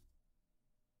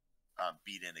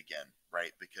beat in again,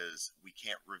 right? Because we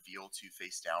can't reveal 2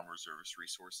 face-down reservist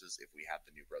resources if we have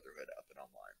the New Brotherhood up and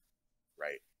online,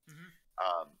 right? Mm-hmm.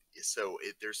 So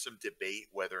there's some debate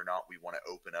whether or not we want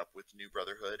to open up with New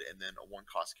Brotherhood and then a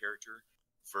 1-cost character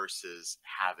versus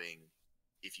having,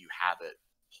 if you have it,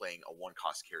 playing a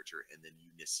 1-cost character and then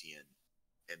Unician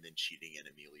and then cheating in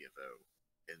Amelia Vo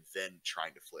and then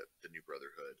trying to flip the New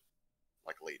Brotherhood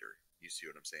like later. You see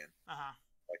what I'm saying? Uh-huh.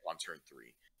 Like on turn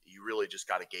 3. you really just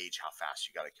got to gauge how fast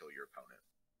you got to kill your opponent.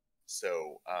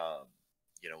 So,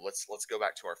 let's go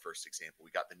back to our first example.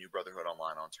 We got the New Brotherhood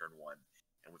online on turn 1,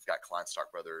 and we've got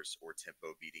Kleinstock Brothers or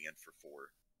Tempo beating in for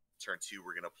 4. Turn 2,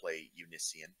 we're going to play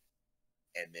Unician,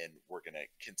 and then we're going to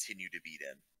continue to beat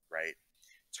in, right?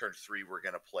 Turn 3, we're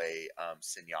going to play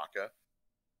Senyaka,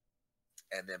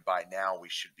 and then by now we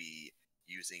should be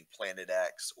using Planet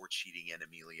X or cheating in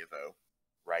Amelia Vo,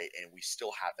 right? And we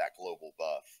still have that global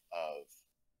buff of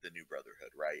the New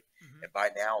Brotherhood, right? Mm-hmm. And by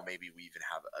now, maybe we even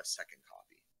have a second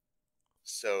copy.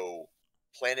 So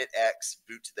Planet X,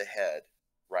 Boot to the Head,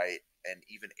 right? And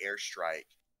even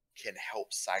Airstrike can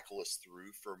help cycle us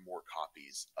through for more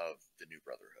copies of the New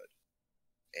Brotherhood.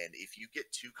 And if you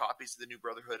get 2 copies of the New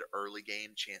Brotherhood early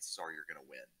game, chances are you're going to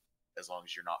win, as long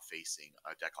as you're not facing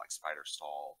a deck like Spider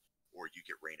Stall, or you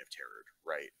get Reign of Terror,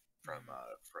 right, from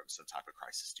some type of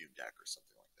Crisis Doom deck or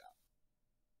something like that.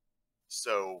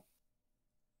 So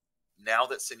now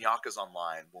that Senyaka's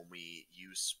online, when we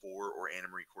use Spore or Anna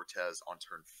Marie Cortez on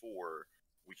turn 4,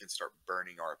 we can start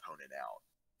burning our opponent out.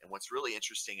 And what's really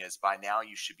interesting is by now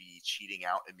you should be cheating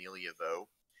out Amelia Vo.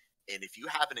 And if you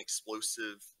have an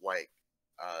explosive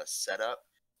setup,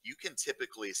 you can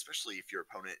typically, especially if your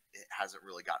opponent hasn't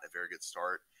really gotten a very good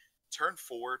start, turn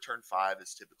 4, turn 5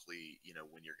 is typically,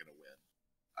 when you're going to win.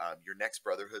 Your Next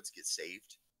Brotherhoods get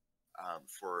saved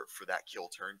for that kill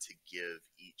turn to give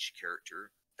each character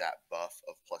that buff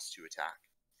of +2 attack.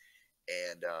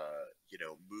 And,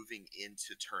 moving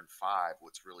into turn 5,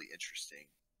 what's really interesting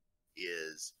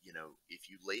is, if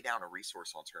you lay down a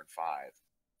resource on turn 5,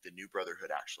 the New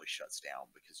Brotherhood actually shuts down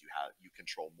because you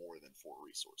control more than 4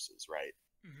 resources, right?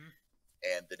 Mm-hmm.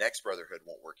 And the Next Brotherhood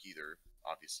won't work either,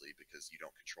 obviously, because you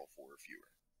don't control 4 or fewer.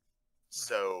 Right.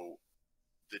 So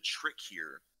the trick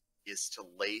here is to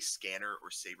lay Scanner or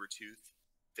Sabretooth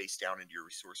face down into your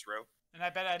resource row. And I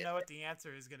bet I know what the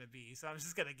answer is going to be, so I'm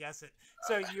just going to guess it.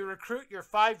 So you recruit your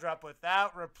 5-drop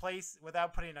without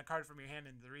putting a card from your hand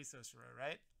into the resource row,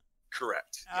 right?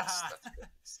 Correct. Yes, that's good.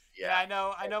 Yeah,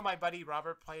 I know my buddy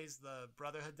Robert plays the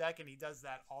Brotherhood deck, and he does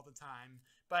that all the time.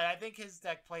 But I think his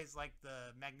deck plays like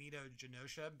the Magneto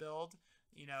Genosha build,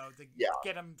 to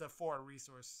get him the 4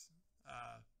 resources.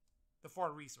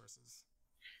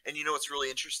 And what's really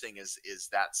interesting is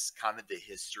that's kind of the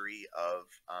history of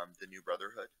the New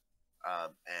Brotherhood.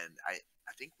 And I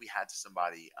think we had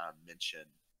somebody mention,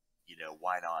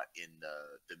 why not in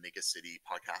the Mega City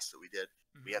podcast that we did,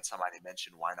 mm-hmm. we had somebody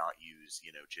mention why not use,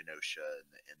 Genosha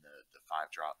and the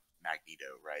 5-drop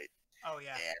Magneto, right? Oh,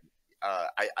 yeah. And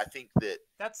I think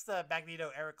that's the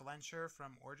Magneto Eric Lenscher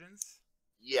from Origins.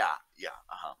 Yeah.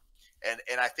 Uh-huh.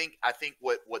 And I think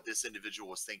what this individual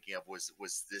was thinking of was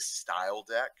this style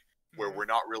deck where mm-hmm. we're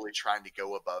not really trying to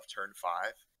go above turn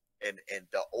 5. And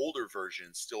the older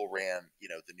version still ran,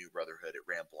 the New Brotherhood. It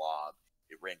ran Blob.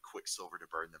 It ran Quicksilver to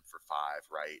burn them for 5,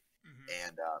 right? Mm-hmm.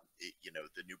 And,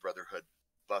 the New Brotherhood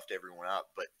buffed everyone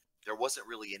up. But there wasn't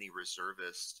really any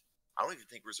reservist. I don't even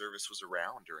think reservist was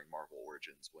around during Marvel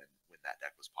Origins when that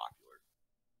deck was popular.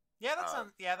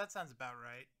 Yeah, that sounds about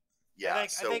right. Yeah, I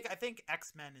think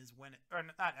X-Men is when or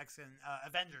not X-Men,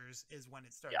 Avengers is when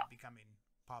it started becoming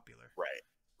popular.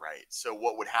 Right. So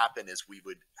what would happen is we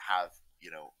would have,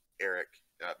 Eric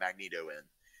Magneto in,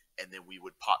 and then we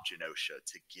would pop Genosha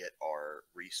to get our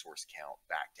resource count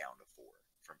back down to 4,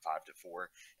 from 5 to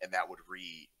 4, and that would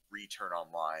return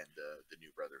online the New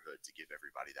Brotherhood to give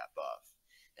everybody that buff.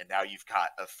 And now you've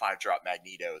got a 5-drop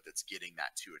Magneto that's getting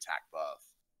that 2 attack buff,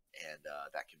 and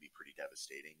that can be pretty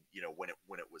devastating. When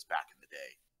it was back in the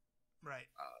day, right?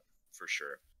 For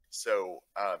sure. So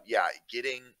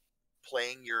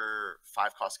playing your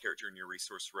 5-cost character in your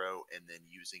resource row and then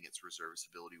using its reserves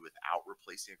ability without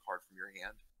replacing a card from your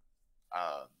hand.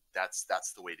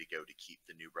 That's the way to go to keep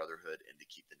the New Brotherhood and to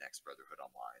keep the Next Brotherhood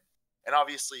online. And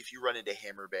obviously, if you run into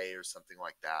Hammer Bay or something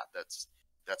like that, that's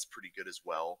pretty good as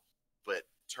well. But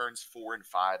turns 4 and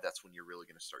 5, that's when you're really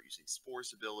going to start using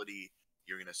Spore's ability.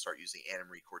 You're going to start using Anna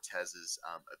Marie Cortez's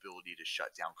ability to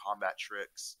shut down combat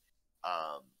tricks.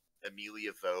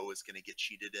 Amelia Vo is going to get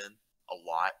cheated in a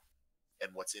lot. And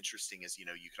what's interesting is, you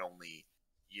can only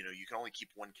keep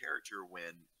 1 character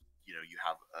when, you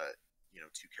have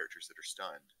 2 characters that are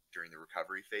stunned during the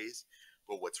recovery phase.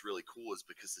 But what's really cool is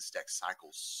because this deck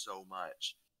cycles so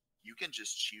much, you can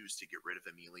just choose to get rid of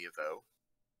Amelia Vo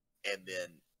and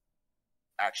then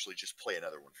actually just play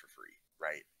another one for free,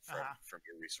 right? From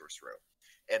your resource row,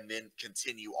 and then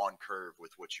continue on curve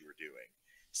with what you were doing.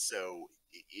 So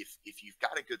if you've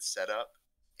got a good setup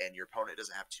and your opponent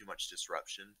doesn't have too much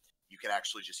disruption, you can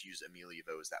actually just use Amelia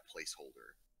Vo as that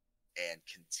placeholder and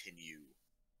continue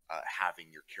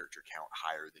having your character count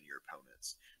higher than your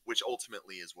opponent's, which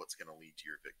ultimately is what's going to lead to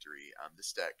your victory.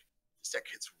 This deck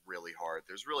hits really hard.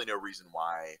 There's really no reason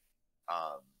why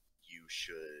you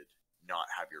should not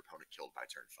have your opponent killed by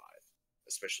turn 5,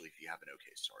 especially if you have an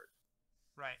okay start.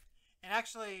 Right. And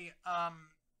actually,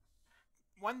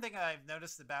 one thing I've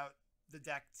noticed about the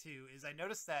deck too is I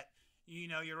noticed that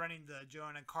you're running the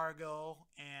Joanna Cargill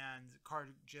and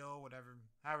Cargill,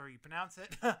 however you pronounce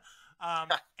it,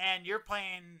 and you're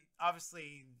playing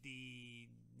obviously the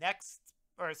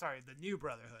New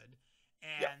Brotherhood,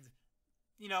 and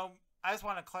I just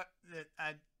want to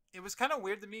it was kind of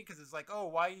weird to me because it's like, oh,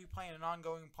 why are you playing an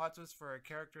ongoing plot twist for a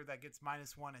character that gets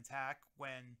 -1 attack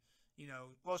when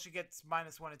she gets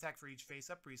 -1 attack for each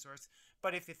face-up resource.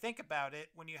 But if you think about it,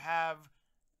 when you have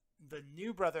the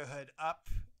New Brotherhood up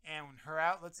and her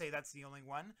out, let's say that's the only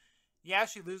one, yeah,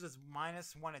 she loses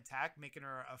 -1 attack, making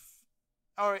her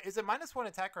or is it -1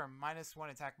 attack or -1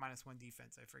 attack, -1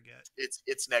 defense? I forget.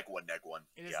 It's neg 1, neg 1.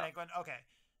 It is neg 1? Okay.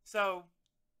 So,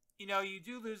 you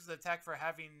do lose the attack for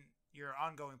having your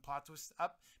ongoing plot twist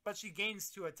up, but she gains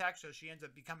 2 attacks, so she ends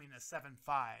up becoming a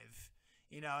 7/5.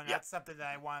 And that's something that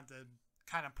I wanted to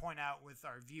kind of point out with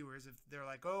our viewers. If they're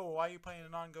like, oh, why are you playing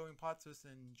an ongoing plot twist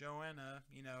in Joanna?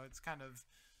 It's kind of,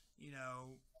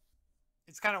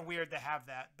 it's kind of weird to have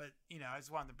that. But, I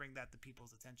just wanted to bring that to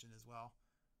people's attention as well.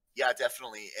 Yeah,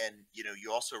 definitely. And,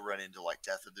 you also run into like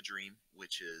Death of the Dream,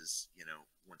 which is,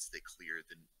 once they clear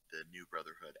the New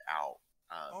Brotherhood out,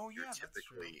 that's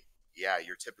true. Yeah,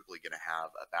 you're typically going to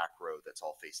have a back row that's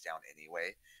all face down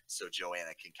anyway. So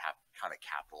Joanna can kind of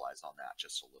capitalize on that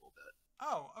just a little bit.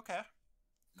 Oh, okay.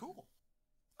 Cool.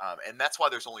 And that's why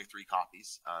there's only 3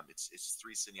 copies. It's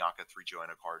 3 Senyaka, 3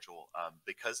 Joanna Cargill.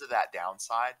 Because of that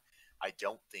downside, I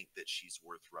don't think that she's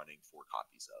worth running 4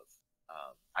 copies of.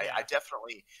 I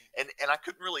definitely, and I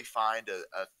couldn't really find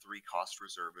a 3-cost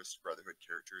reservist Brotherhood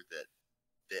character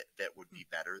that would be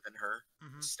better than her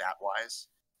stat wise.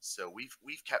 So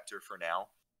we've kept her for now,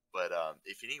 but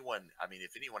if anyone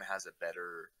has a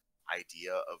better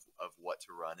idea of what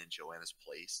to run in Joanna's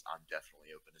place, I'm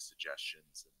definitely open to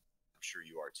suggestions, and I'm sure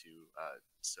you are too.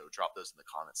 So drop those in the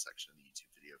comments section of the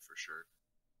YouTube video for sure.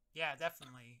 Yeah,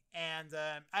 definitely. And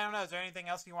I don't know, is there anything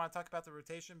else you want to talk about the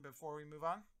rotation before we move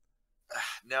on?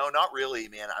 No, not really,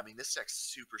 man. I mean, this deck's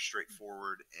super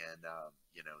straightforward, and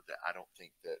that I don't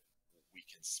think that we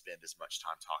can spend as much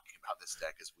time talking about this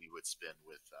deck as we would spend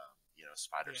with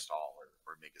Spider Stall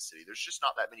or Mega City. There's just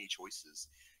not that many choices.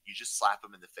 You just slap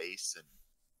them in the face, and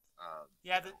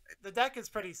the deck is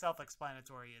pretty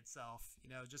self-explanatory itself.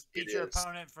 Just beat your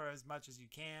opponent for as much as you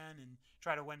can and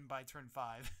try to win by turn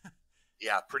 5.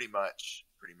 Yeah, pretty much.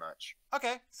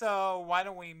 Okay, so why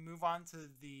don't we move on to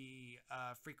the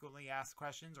frequently asked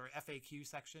questions, or FAQ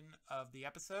section of the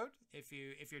episode, if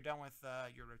you're done with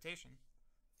your rotation.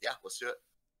 Yeah, let's do it.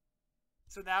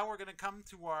 So now we're going to come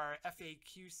to our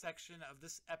FAQ section of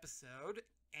this episode,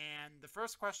 and the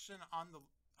first question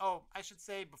I should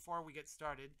say before we get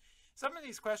started, some of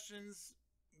these questions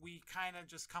we kind of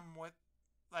just come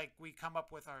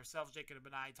up with ourselves. Jacob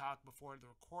and I talk before the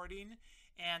recording,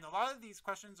 and a lot of these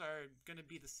questions are going to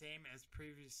be the same as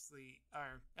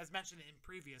as mentioned in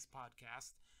previous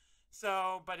podcasts.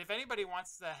 So, but if anybody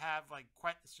wants to have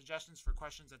suggestions for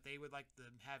questions that they would like to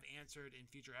have answered in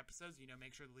future episodes,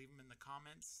 make sure to leave them in the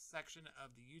comments section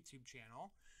of the YouTube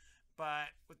channel.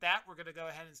 But with that, we're going to go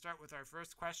ahead and start with our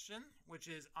first question, which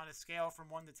is, on a scale from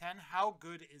 1 to 10, how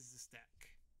good is this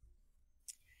deck?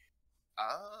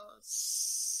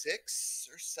 6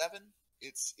 or 7.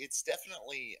 It's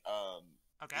definitely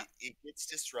okay. It gets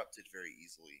disrupted very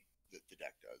easily. The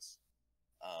deck does,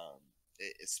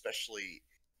 especially.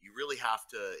 You really have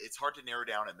to. It's hard to narrow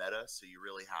down a meta, so you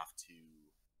really have to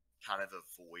kind of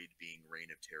avoid being Reign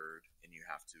of Terror, and you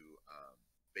have to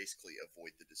basically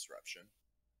avoid the disruption.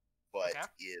 But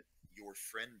if your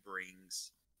friend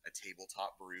brings a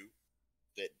tabletop brew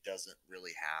that doesn't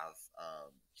really have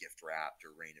gift wrapped or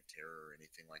Reign of Terror or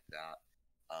anything like that,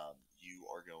 you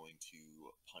are going to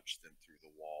punch them through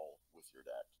the wall with your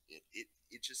deck.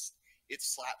 It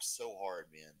slaps so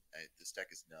hard, man. This deck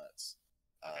is nuts.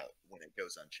 When it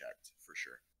goes unchecked, for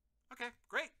sure. Okay,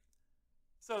 great.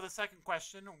 So the second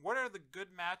question, what are the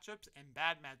good matchups and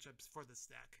bad matchups for this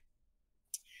deck?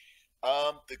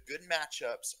 The good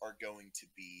matchups are going to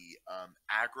be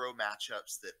aggro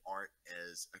matchups that aren't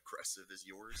as aggressive as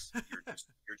yours.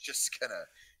 You're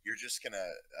just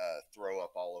gonna throw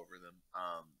up all over them.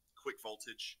 Quick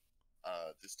voltage.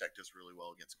 This deck does really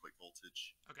well against quick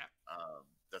voltage. Okay.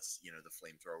 That's the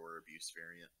flamethrower abuse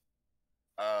variant.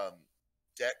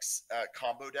 Decks,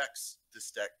 combo decks,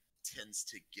 this deck tends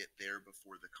to get there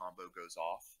before the combo goes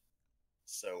off.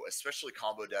 So especially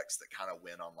combo decks that kind of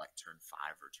win on like turn 5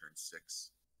 or turn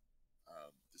 6,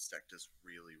 this deck does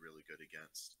really, really good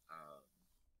against.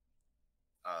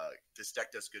 This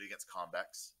deck does good against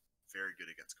Convex, very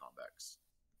good against Convex.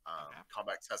 Okay.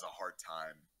 Convex has a hard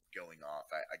time going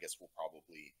off. I guess we'll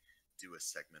probably do a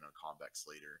segment on Convex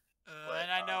later. But,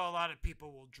 and I know a lot of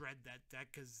people will dread that deck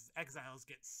because Exiles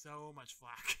get so much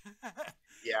flack.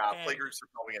 yeah, And playgroups are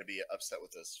probably going to be upset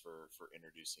with us for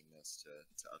introducing this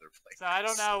to other players. so I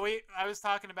don't know. I was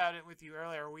talking about it with you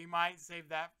earlier. We might save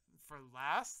that for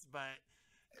last, but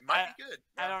It might be good.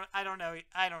 Yeah. I don't know.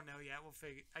 I don't know yet.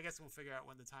 I guess we'll figure out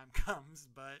when the time comes.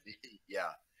 But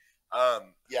yeah.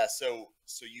 Yeah. So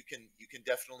you can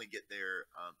definitely get there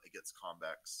against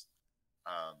Convex.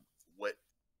 What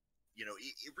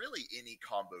really any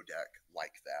combo deck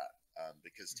like that,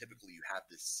 because typically you have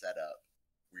this setup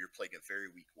where you're playing a very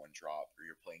weak one drop, or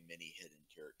you're playing many hidden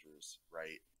characters,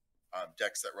 right?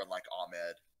 Decks that run like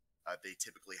Ahmed, they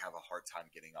typically have a hard time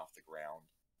getting off the ground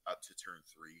up to turn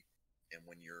 3, and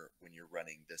when you're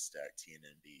running this deck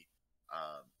TNNB,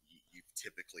 you've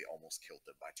typically almost killed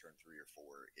them by turn 3 or 4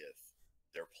 if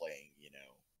they're playing,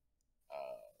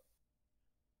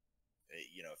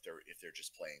 if they're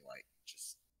just playing like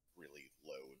just really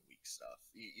low and weak stuff.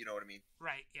 You know what I mean?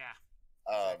 right, yeah.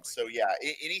 Exactly. Exactly. So yeah,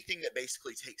 anything that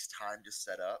basically takes time to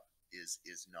set up is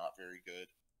not very good.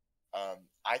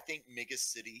 I think Mega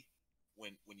City,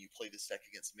 when you play this deck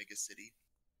against Mega City,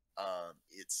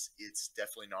 it's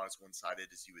definitely not as one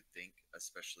sided as you would think,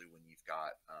 especially when you've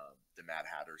got the Mad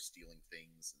Hatter stealing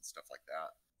things and stuff like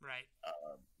that. Right.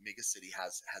 Mega City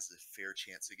has a fair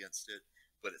chance against it,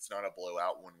 but it's not a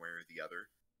blowout one way or the other.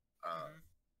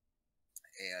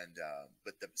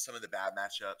 But some of the bad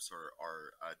matchups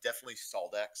are definitely stall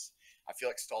decks. I feel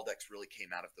like stall decks really came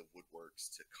out of the woodworks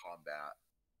to combat.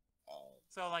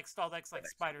 So like stall decks like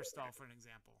Spider Stall, for an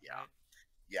example. Yeah. Right?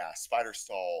 Yeah, Spider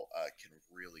Stall can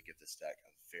really give this deck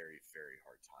a very, very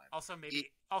hard time. Also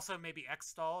maybe X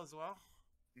Stall as well.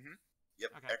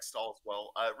 Yep, Okay. X Stall as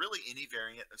well. Really, any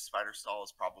variant of Spider Stall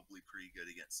is probably pretty good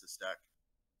against this deck.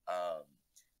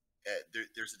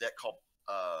 There's a deck called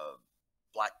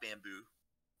Black Bamboo.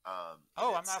 I'm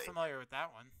not familiar with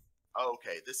that one. Oh,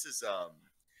 okay. This is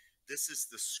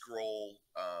the scroll.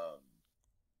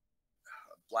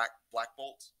 Black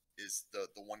Bolt is the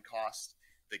 1 cost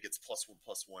that gets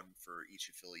 +1/+1 for each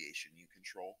affiliation you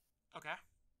control. Okay.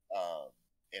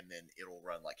 And then it'll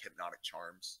run like Hypnotic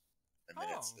Charms, and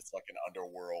then Oh. it's like an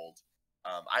underworld.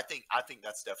 I think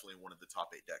that's definitely one of the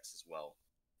top 8 decks as well,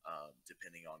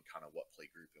 depending on kind of what play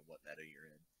group and what meta you're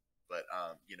in. But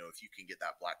if you can get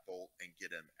that Black Bolt and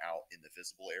get him out in the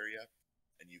visible area,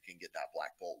 and you can get that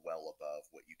Black Bolt well above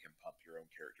what you can pump your own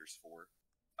characters for,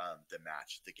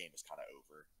 the game is kind of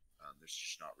over. There's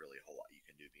just not really a whole lot you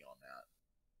can do beyond that.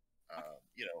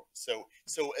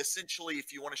 So essentially,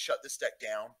 if you want to shut this deck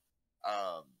down,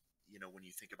 when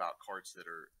you think about cards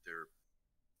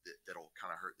that'll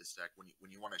kind of hurt this deck,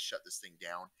 when you want to shut this thing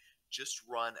down, just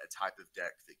run a type of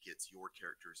deck that gets your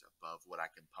characters above what I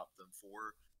can pump them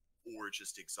for, or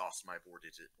just exhaust my board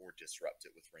or disrupt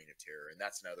it with Reign of Terror. And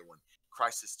that's another one.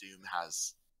 Crisis Doom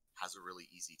has a really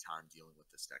easy time dealing with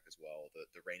this deck as well.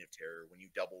 The Reign of Terror, when you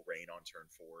double Reign on turn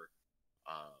 4,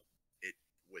 it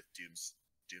with Doom's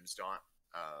Daunt,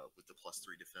 with the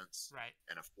 +3 defense, right,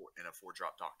 and a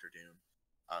 4-drop Doctor Doom,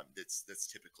 that's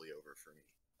typically over for me.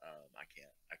 I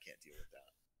can't deal with that.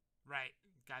 Right,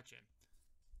 gotcha.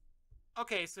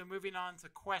 Okay, so moving on to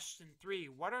question 3.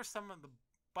 What are some of the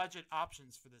budget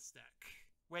options for this deck?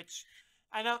 Which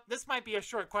I know this might be a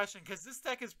short question because this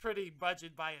deck is pretty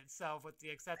budget by itself, with the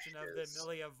exception of the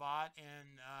Amelia Vought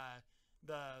and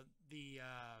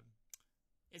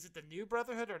is it the New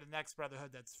Brotherhood or the Next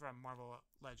Brotherhood that's from Marvel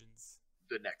Legends?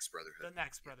 The Next Brotherhood. The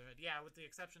Next Brotherhood, yeah, with the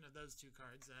exception of those 2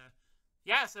 cards.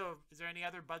 So is there any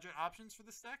other budget options for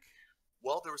this deck?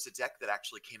 Well, there was a deck that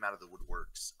actually came out of the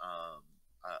woodworks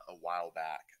a while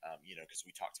back, because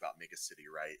we talked about Mega City,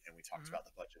 right? And we talked about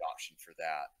the budget option for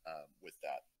that with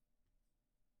that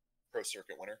Pro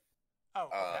Circuit winner. Oh,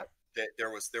 okay.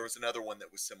 There was another one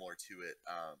that was similar to it,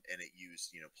 and it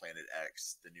used Planet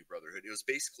X, the New Brotherhood. It was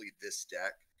basically this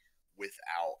deck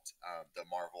without the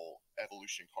Marvel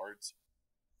Evolution cards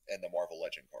and the Marvel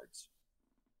Legend cards.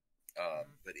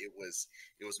 But it was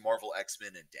Marvel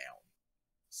X-Men and down.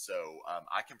 So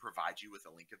I can provide you with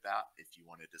a link of that if you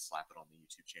wanted to slap it on the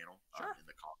YouTube channel. Sure. In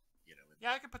the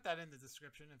I can put that in the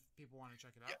description if people want to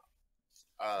check it out.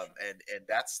 Yeah. And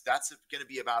that's going to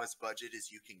be about as budget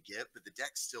as you can get, but the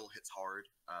deck still hits hard.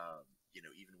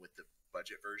 Even with the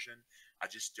budget version, I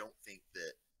just don't think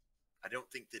that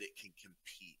it can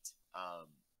compete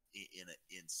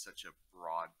in such a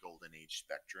broad Golden Age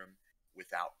spectrum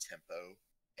without tempo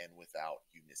and without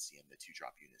Unician, the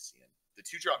 2-drop Unician. The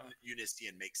 2-drop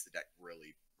Unician makes the deck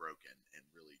really broken and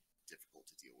really difficult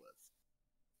to deal with.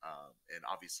 And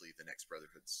obviously the Next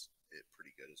Brotherhood's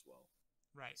pretty good as well.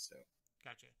 Right. So,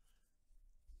 gotcha.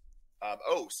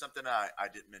 Something I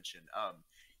didn't mention.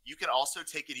 You can also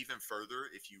take it even further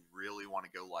if you really want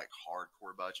to go like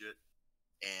hardcore budget,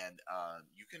 and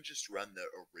you can just run the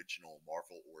original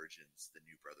Marvel Origins, the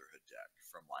New Brotherhood deck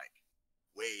from like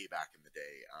way back in the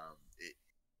day.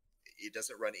 It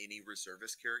doesn't run any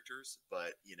reservist characters,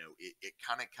 but it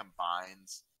kind of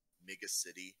combines Mega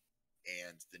City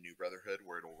and the New Brotherhood,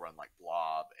 where it'll run like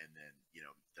Blob, and then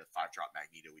the 5-drop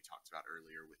Magneto we talked about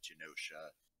earlier with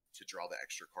Genosha to draw the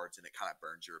extra cards, and it kind of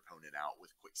burns your opponent out with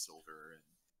Quicksilver and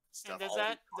stuff.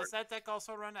 And does that deck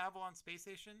also run Avalon Space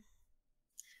Station?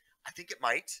 I think it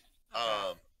might.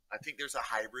 Okay. I think there's a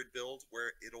hybrid build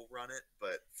where it'll run it,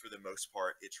 but for the most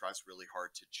part, it tries really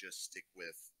hard to just stick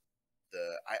with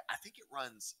the. I think it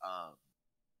runs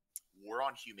War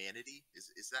on Humanity.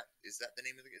 Is that the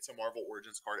name of the? It's a Marvel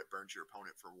Origins card. It burns your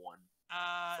opponent for 1.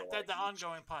 The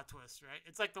ongoing plot twist, right?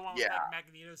 It's like the one with like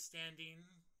Magneto standing,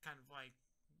 kind of like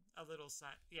a little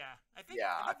side. Yeah, I think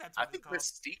that's what I think it's called.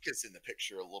 Mystique is in the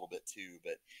picture a little bit too,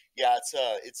 but yeah, it's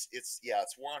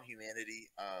War on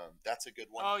Humanity. That's a good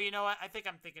one. Oh, you know what? I think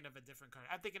I'm thinking of a different card.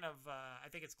 I'm thinking of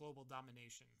I think it's Global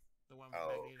Domination, the one with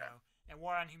Magneto, and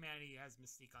War on Humanity has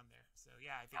Mystique on there. So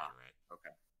yeah, I think you're right.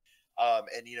 Okay.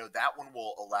 And that one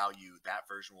will allow you. That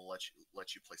version will let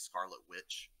you play Scarlet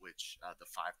Witch, which the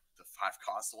 5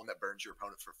 cost, the one that burns your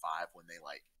opponent for 5 when they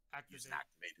like use an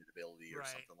activated ability or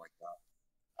something like that.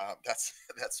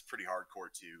 That's pretty hardcore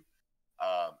too.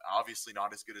 Obviously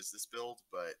not as good as this build,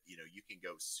 but you can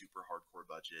go super hardcore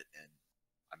budget, and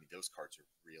I mean those cards are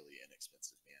really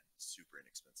inexpensive, man. Super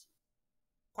inexpensive.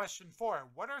 Question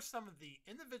 4: what are some of the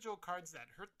individual cards that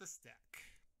hurt this deck?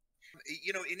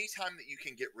 Anytime that you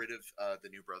can get rid of the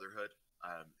New Brotherhood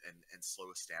and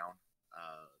slow us down,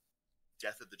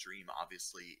 Death of the Dream,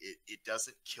 obviously it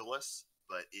doesn't kill us,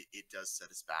 but it does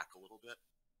set us back a little bit.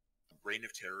 Reign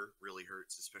of Terror really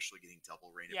hurts, especially getting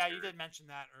double Reign of Terror. Yeah, you did mention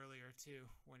that earlier too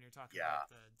when you're talking about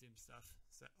the Doom stuff.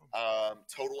 So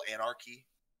Total Anarchy.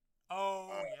 Oh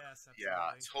yes, absolutely.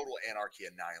 Yeah, Total Anarchy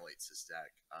annihilates this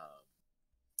deck.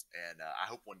 And I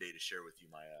hope one day to share with you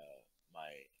my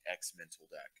X Mental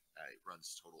deck. It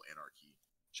runs Total Anarchy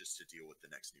just to deal with the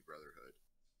Next New Brotherhood.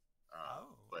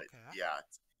 But yeah,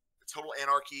 Total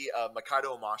Anarchy.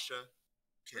 Mikado Amasha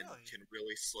can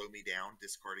really slow me down,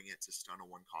 discarding it to stun a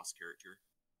 1-cost character,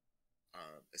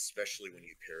 especially when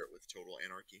you pair it with Total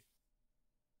Anarchy.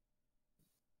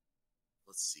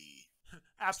 Let's see.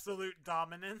 Absolute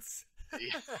Dominance.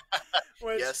 Yeah.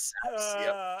 Which, yes.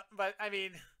 Yep. But I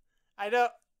mean, I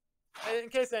don't. In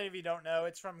case any of you don't know,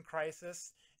 it's from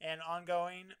Crisis, and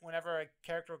ongoing, whenever a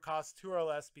character costs 2 or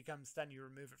less becomes stunned, you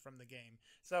remove it from the game.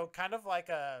 So kind of like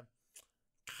a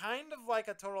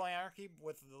Total Anarchy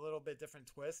with a little bit different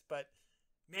twist. But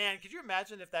man, could you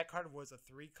imagine if that card was a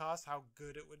 3 cost? How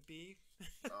good it would be.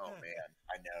 Oh man,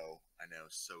 I know,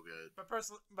 so good.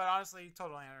 But honestly,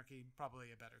 Total Anarchy probably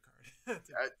a better card.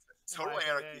 Total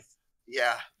Anarchy,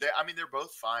 yeah. They're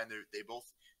both fine. They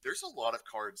both. There's a lot of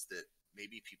cards that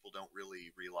maybe people don't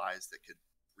really realize that could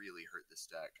really hurt this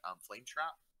deck. Flame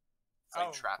Trap.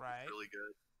 Flame Trap is really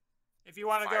good. If you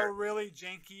want to go really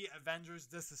janky, Avengers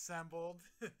Disassembled.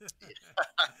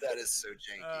 That is so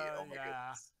janky. Oh my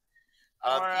goodness.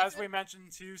 Or as we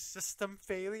mentioned too, System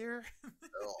Failure.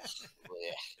 Oh,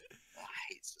 yeah. I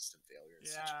hate System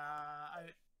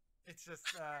Failure. It's just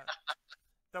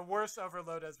the worst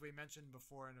overload, as we mentioned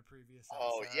before in a previous episode.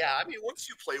 Oh yeah, I mean, once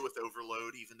you play with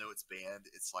overload, even though it's banned,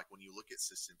 it's like when you look at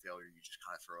System Failure, you just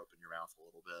kind of throw up in your mouth a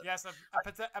little bit. Yes,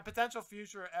 a potential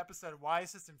future episode: why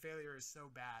System Failure is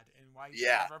so bad and why you should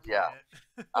never play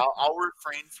it. I'll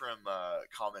refrain from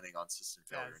commenting on System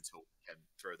Failure until we can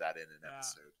throw that in an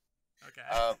episode. Okay.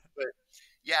 But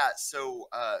yeah,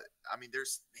 so I mean,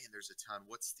 there's a ton.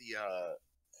 What's the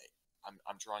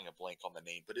I'm drawing a blank on the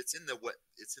name, but it's in the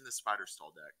Spider Stall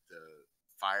deck, the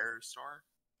Fire Star.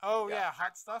 Oh yeah,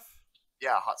 Hot Stuff.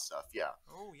 Yeah, Hot Stuff. Yeah.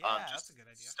 Oh yeah, that's a good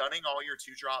idea. Stunning all your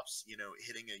 2-drops,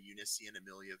 hitting a Unician,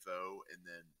 Amelia Vo, and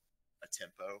then a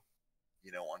Tempo,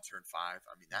 on turn 5.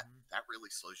 I mean that really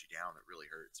slows you down. It really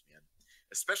hurts, man.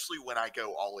 Especially when I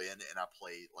go all in and I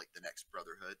play like the Next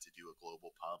Brotherhood to do a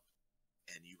global pump,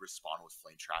 and you respond with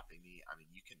Flame Trapping me. I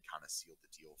mean, you can kind of seal the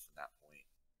deal from that point.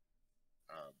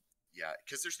 Yeah,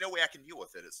 because there's no way I can deal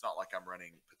with it. It's not like I'm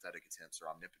running Pathetic Attempts or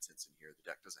Omnipotence in here. The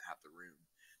deck doesn't have the room.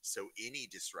 So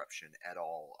any disruption at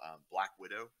all, Black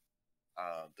Widow,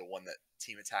 the one that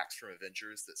team attacks from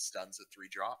Avengers that stuns a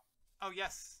 3-drop. Oh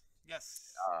yes,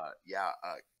 yes. Yeah.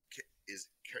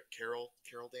 Carol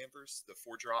Danvers, the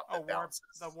 4-drop Oh, that bounces.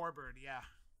 the Warbird, yeah.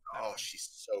 That Oh, one. she's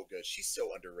so good. She's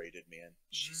so underrated, man.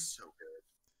 She's Mm-hmm. so good.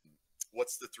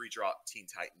 What's the 3-drop Teen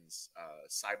Titans?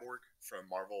 Cyborg from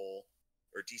Marvel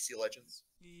or DC Legends?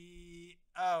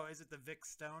 Oh, is it the Vic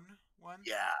Stone one?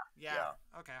 Yeah, Yeah.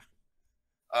 yeah. Okay.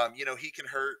 He can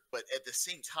hurt, but at the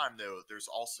same time, though, there's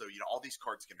also, all these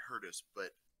cards can hurt us.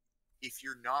 But if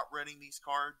you're not running these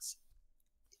cards,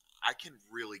 I can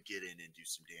really get in and do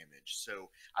some damage. So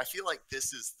I feel like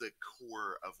this is the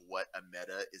core of what a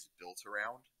meta is built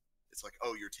around. It's like,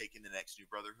 oh, you're taking the Next New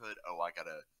Brotherhood. Oh, I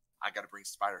gotta bring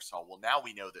Spider Saw. Well, now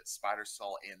we know that Spider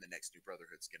Saw and the Next New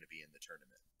Brotherhood is going to be in the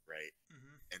tournament, right?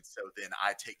 Mm-hmm. And so then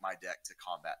I take my deck to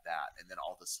combat that, and then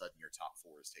all of a sudden your top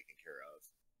 4 is taken care of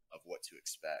what to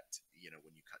expect.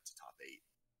 When you cut to top 8,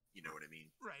 you know what I mean?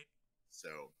 Right.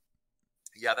 So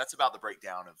yeah, that's about the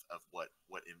breakdown of what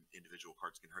individual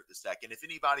cards can hurt this deck. And if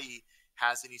anybody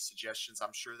has any suggestions,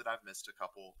 I'm sure that I've missed a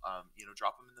couple.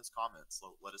 Drop them in those comments.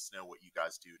 Let us know what you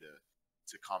guys do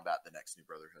to combat the Next New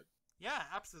Brotherhood. Yeah,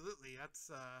 absolutely.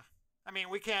 That's I mean,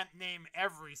 we can't name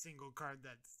every single card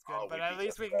that's good, but We'd at be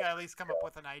least we can at least come up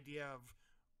with an idea of,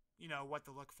 what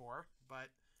to look for.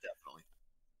 But definitely.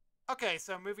 okay,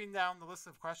 so moving down the list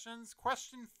of questions.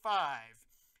 Question 5.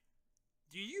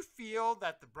 Do you feel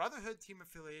that the Brotherhood team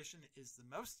affiliation is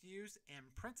the most used and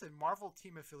printed Marvel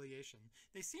team affiliation?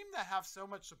 They seem to have so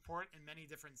much support in many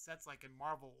different sets, like in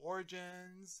Marvel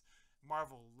Origins,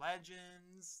 Marvel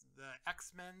Legends, the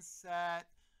X-Men set,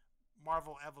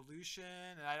 Marvel Evolution,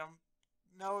 and I don't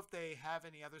know if they have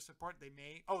any other support. They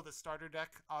may. Oh, the starter deck,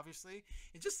 obviously.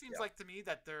 It just seems like to me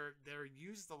that they're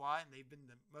used a lot and they've been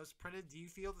the most printed. Do you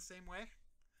feel the same way?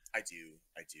 I do.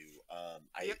 I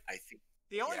think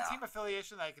the only team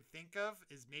affiliation that I could think of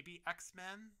is maybe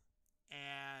X-Men,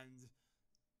 and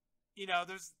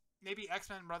there's maybe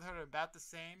X-Men and Brotherhood are about the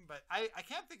same, but I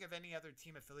can't think of any other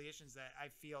team affiliations that I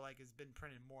feel like has been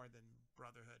printed more than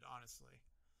Brotherhood, honestly.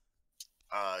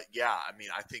 Yeah, I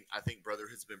mean, I think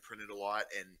Brotherhood's been printed a lot,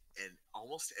 and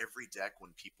almost every deck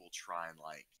when people try and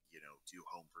do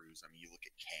homebrews. I mean, you look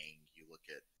at Kang, you look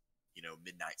at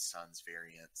Midnight Suns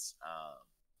variants,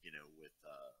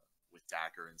 with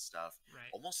Dagger and stuff. Right.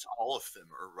 Almost all of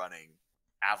them are running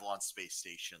Avalon Space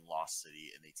Station, Lost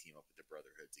City, and they team up with the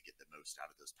Brotherhood to get the most out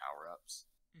of those power ups.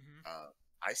 Mm-hmm.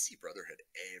 I see Brotherhood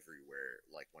everywhere.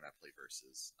 Like when I play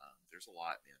versus, there's a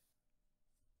lot, man.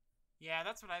 Yeah,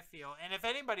 that's what I feel. And if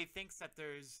anybody thinks that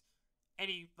there's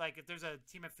if there's a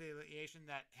team affiliation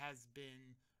that has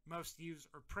been most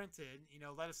used or printed,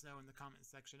 let us know in the comment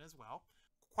section as well.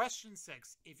 Question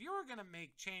 6. If you were going to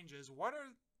make changes, what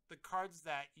are the cards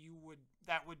that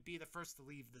would be the first to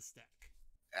leave this deck?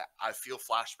 I feel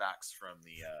flashbacks from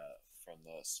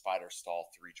the Spider Stall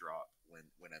 3-drop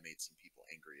when I made some people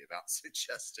angry about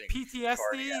suggesting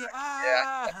PTSD.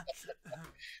 Yeah.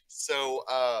 So,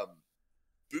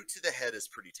 Boot to the Head is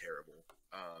pretty terrible.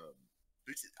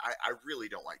 I really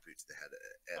don't like Boot to the Head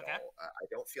at all. I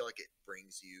don't feel like it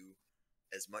brings you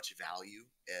as much value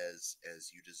as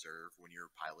you deserve when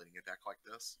you're piloting a deck like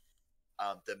this.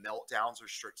 The Meltdowns are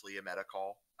strictly a meta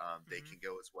call. They can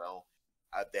go as well.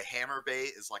 The Hammer Bay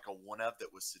is like a one-of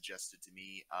that was suggested to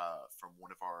me from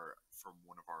one of our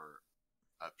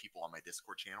people on my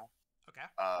Discord channel. Okay.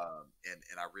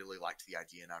 And I really liked the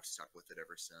idea, and I've stuck with it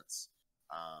ever since.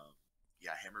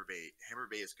 Yeah, Hammer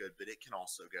Bay is good, but it can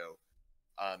also go.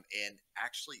 And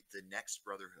actually, the Next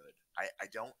Brotherhood, I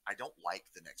don't like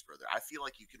the Next Brotherhood. I feel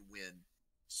like you can win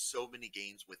so many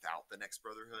games without the Next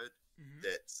Brotherhood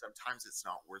that sometimes it's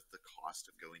not worth the cost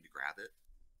of going to grab it.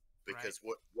 Because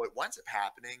what winds up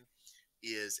happening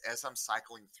is as I'm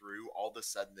cycling through, all of a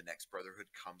sudden the Next Brotherhood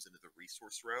comes into the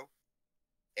resource row,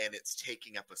 and it's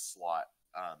taking up a slot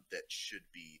that should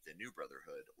be the New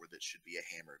Brotherhood, or that should be a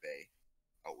Hammer Bay,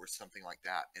 or something like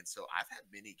that. And so I've had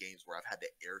many games where I've had to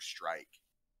airstrike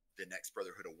the Next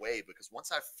Brotherhood away, because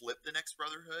once I flip the Next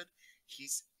Brotherhood,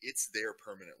 it's there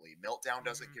permanently. Meltdown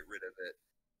doesn't get rid of it.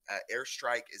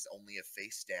 Airstrike is only a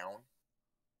face down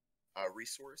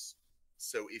resource.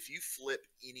 So if you flip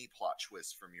any plot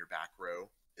twist from your back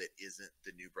row that isn't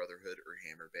the New Brotherhood or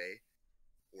Hammer Bay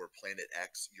or Planet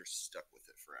X, you're stuck with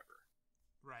it forever.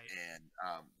 Right. And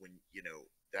when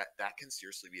that can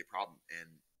seriously be a problem,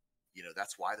 and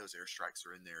that's why those airstrikes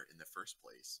are in there in the first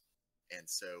place. And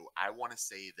so I want to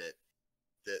say that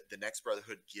the Next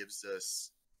Brotherhood gives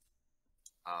us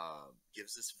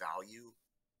value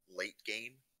late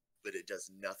game, but it does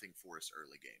nothing for us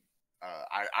early game.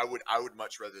 I would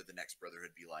much rather the Next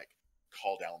Brotherhood be like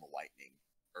call down the lightning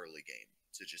early game,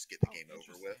 to just get the Oh, game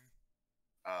over with.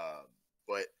 interesting.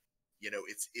 But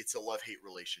it's a love-hate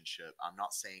relationship. I'm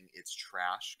not saying it's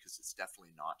trash, because it's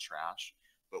definitely not trash.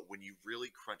 But when you really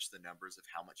crunch the numbers of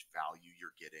how much value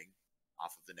you're getting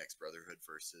off of the Next Brotherhood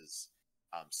versus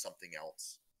something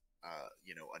else,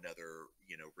 another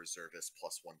reservist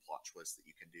 +1 plot twist that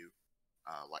you can do,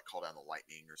 like Call Down the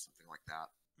Lightning or something like that.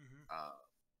 Hmm.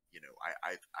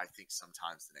 I think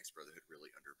sometimes the Next Brotherhood really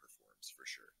underperforms for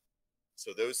sure.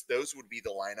 So those would be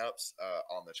the lineups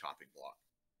on the chopping block.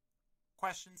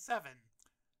 Question 7.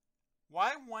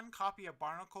 Why one copy of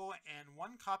Barnacle and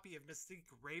one copy of Mystique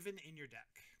Raven in your deck?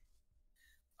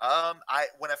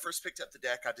 When I first picked up the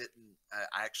deck, I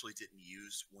actually didn't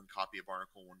use one copy of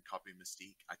Barnacle, one copy of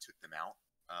Mystique. I took them out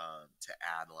to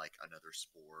add like another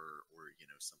Spore or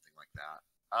something like that.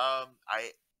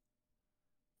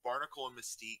 Barnacle and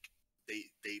Mystique,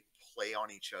 they play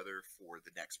on each other for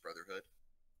the Next Brotherhood.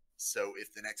 So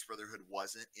if the Next Brotherhood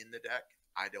wasn't in the deck,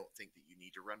 I don't think that you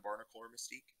need to run Barnacle or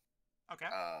Mystique. Okay.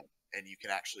 And you can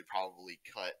actually probably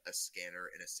cut a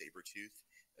Scanner and a Sabretooth,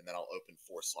 and then I'll open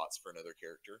 4 slots for another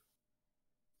character.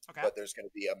 Okay. But there's going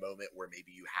to be a moment where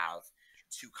maybe you have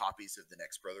 2 copies of the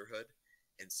Next Brotherhood,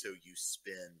 and so you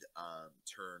spend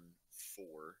turn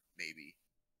 4 maybe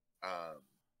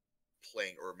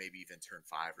playing, or maybe even turn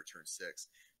 5 or turn 6,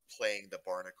 playing the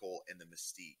Barnacle and the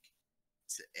Mystique.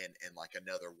 And like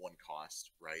another 1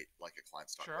 cost, right? Like a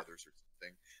Kleinstock Brothers or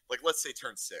something. Like let's say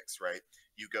turn 6, right?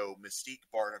 You go Mystique,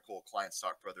 Barnacle,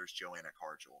 Kleinstock Brothers, Joanna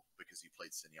Cargill, because you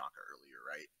played Senyaka earlier,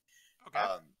 right? Okay.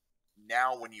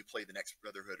 Now when you play the Next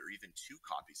Brotherhood, or even 2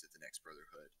 copies of the Next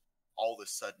Brotherhood, all of a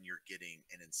sudden you're getting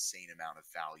an insane amount of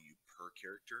value per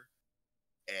character.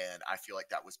 And I feel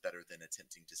like that was better than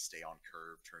attempting to stay on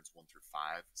curve turns 1 through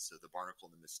 5. So the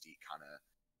Barnacle and the Mystique kind of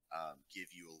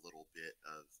give you a little bit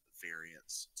of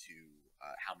variance to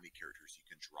how many characters you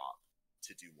can drop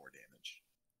to do more damage.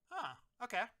 Huh.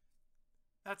 Okay.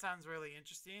 That sounds really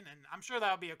interesting, and I'm sure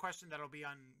that'll be a question that'll be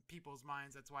on people's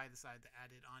minds. That's why I decided to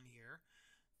add it on here.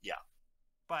 Yeah.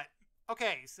 But,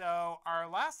 okay, so our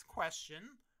last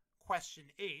question, question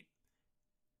 8,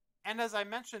 and as I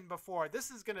mentioned before,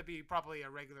 this is going to be probably a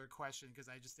regular question because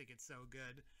I just think it's so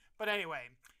good. But anyway,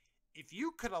 if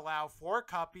you could allow 4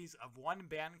 copies of one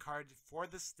banned card for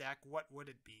this deck, what would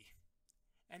it be?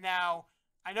 And now,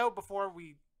 I know before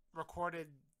we started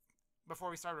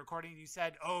recording, you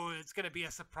said, "Oh, it's gonna be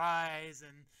a surprise,"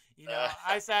 and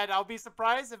I said I'll be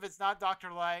surprised if it's not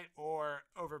Dr. Light or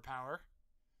Overpower,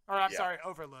 or I'm sorry,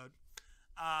 Overload.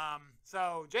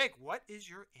 So Jake, what is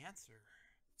your answer?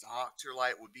 Dr.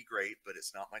 Light would be great, but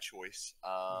it's not my choice.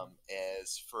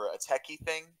 As for a techie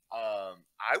thing,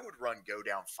 I would run Go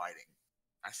Down Fighting.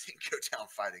 I think Go Down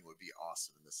Fighting would be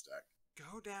awesome in this deck.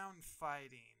 Go Down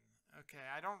Fighting. Okay,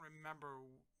 I don't remember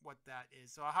what that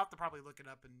is, so I'll have to probably look it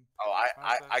up. And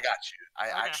I got you. I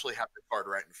actually have the card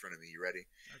right in front of me. You ready?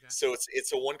 Okay. So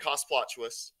it's a 1 cost plot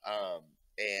twist,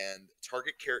 and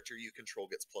target character you control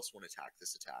gets +1 attack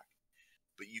this attack.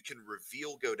 But you can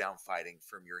reveal Go Down Fighting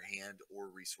from your hand or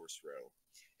resource row.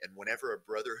 And whenever a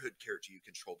Brotherhood character you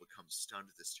control becomes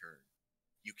stunned this turn,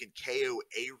 you can KO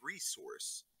a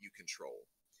resource you control.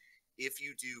 If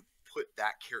you do, put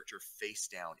that character face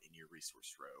down in your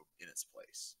resource row in its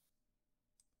place.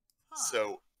 Huh.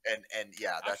 So and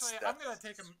yeah, actually, I'm gonna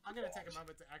take a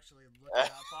moment to actually look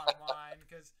it up online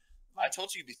because I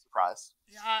told you you'd be surprised.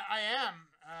 Yeah, I am.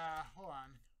 Hold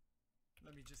on,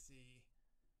 let me just see.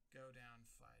 Go Down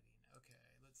Fighting. Okay,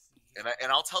 let's see.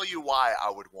 And I'll tell you why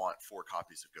I would want 4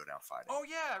 copies of Go Down Fighting. Oh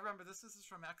yeah, I remember this. This is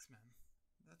from X-Men.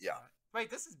 Yeah. Right. Wait,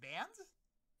 this is banned?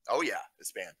 Oh yeah,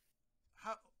 it's banned.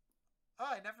 How? Oh,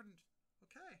 I never.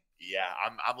 Okay. Yeah,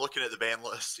 I'm looking at the ban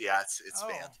list. Yeah, it's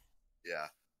banned. Yeah.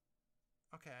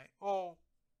 Okay. Well,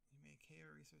 you may KO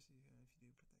resources if you do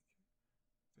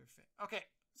put that. Okay,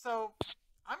 so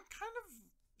I'm kind of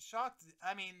shocked.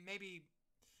 I mean, maybe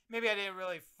I didn't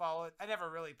really follow it. I never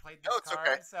really played this card.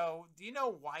 Okay. So, do you know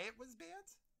why it was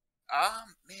banned?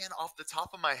 Man, off the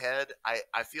top of my head,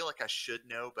 I feel like I should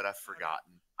know, but I've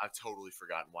forgotten. Okay. I've totally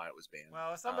forgotten why it was banned.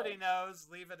 Well, if somebody knows,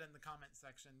 leave it in the comment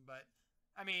section. But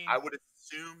I mean, I would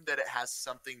assume that it has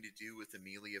something to do with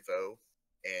Amelia Vo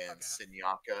and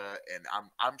Senyaka, and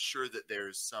I'm sure that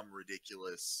there's some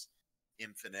ridiculous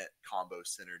infinite combo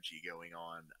synergy going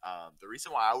on. The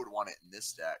reason why I would want it in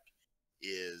this deck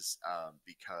is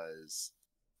because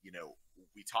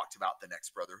we talked about the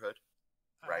Next Brotherhood,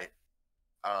 right?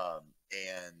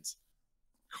 And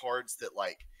cards that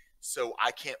so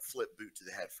I can't flip Boot to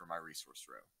the Head for my resource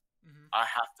row. Mm-hmm. I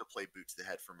have to play Boot to the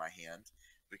Head from my hand,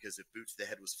 because if Boot to the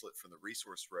Head was flipped from the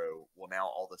resource row, well, now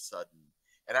all of a sudden,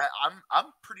 and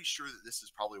I'm pretty sure that this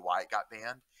is probably why it got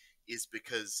banned. is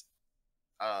because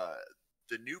uh,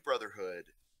 the New Brotherhood,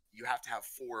 you have to have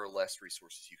 4 or less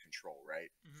resources you control, right?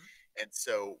 Hmm. And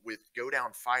so with Go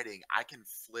Down Fighting, I can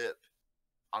flip.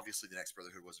 Obviously, the Next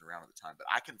Brotherhood wasn't around at the time, but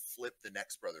I can flip the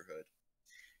Next Brotherhood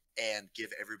and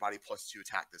give everybody +2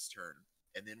 attack this turn.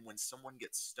 And then when someone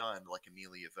gets stunned, like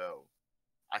Amelia Vo,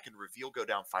 I can reveal Go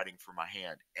Down Fighting from my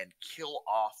hand and kill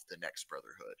off the Next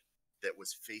Brotherhood that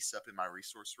was face up in my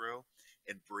resource row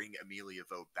and bring Amelia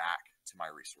Vo back to my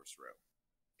resource row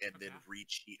and then Okay.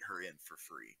 re-cheat her in for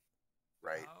free,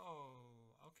 right?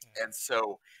 Oh, And okay.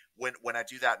 so when I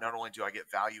do that, not only do I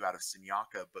get value out of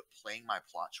Senyaka, but playing my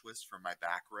plot twist from my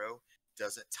back row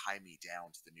doesn't tie me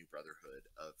down to the New Brotherhood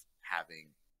of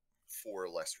having 4 or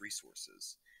less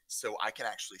resources. So I can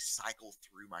actually cycle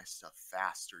through my stuff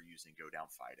faster using Go Down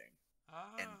Fighting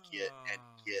and get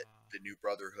Oh. the New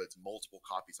Brotherhood's multiple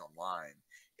copies online.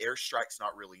 Airstrike's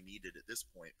not really needed at this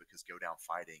point because Go Down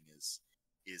Fighting is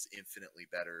infinitely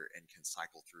better and can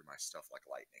cycle through my stuff like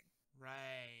lightning.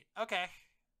 Right. Okay.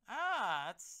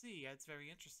 Let's see. That's very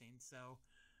interesting. So,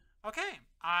 okay.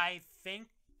 I think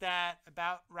that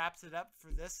about wraps it up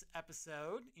for this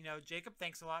episode. Jacob,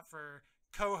 thanks a lot for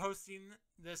co-hosting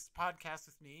this podcast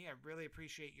with me. I really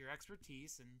appreciate your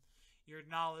expertise and your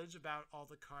knowledge about all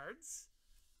the cards.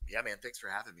 Yeah, man, thanks for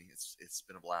having me. It's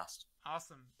been a blast.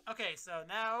 Awesome. Okay, so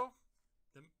now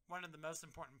one of the most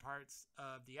important parts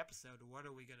of the episode. What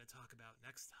are we going to talk about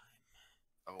next time?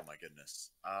 Oh my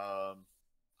goodness.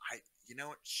 I you know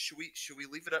what? Should we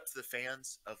leave it up to the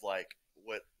fans of like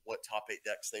what top 8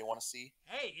 decks they want to see?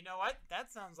 Hey, you know what?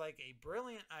 That sounds like a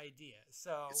brilliant idea.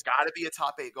 So, It's got to be a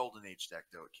top 8 Golden Age deck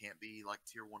though. It can't be like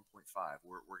tier 1.5.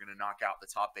 We're gonna knock out the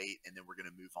top 8 and then we're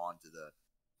gonna move on to the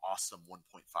awesome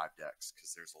 1.5 decks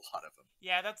because there's a lot of them.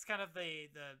 yeah, that's kind of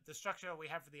the structure we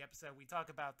have for the episode. We talk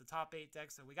about the top 8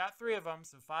 decks. So we got 3 of them,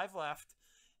 so 5 left.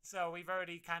 So we've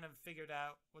already kind of figured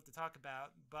out what to talk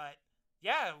about. But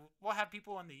yeah, we'll have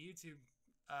people in the YouTube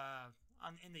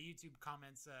in the YouTube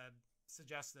comments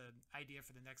suggest an idea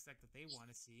for the next deck that they want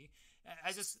to see.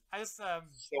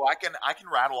 So I can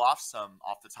rattle off some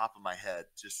off the top of my head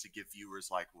just to give viewers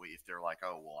like if they're like,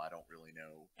 oh well, I don't really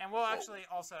know. And we'll What, actually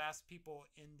also ask people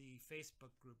in the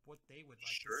Facebook group what they would like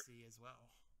sure, to see as well.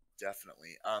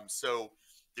 definitely. So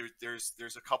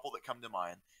there's a couple that come to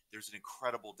mind. There's an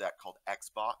incredible deck called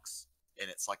Xbox, and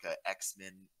it's like a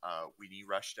X-Men Weenie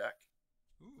Rush deck.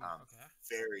 Ooh, okay.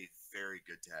 Very very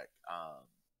good deck.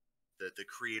 The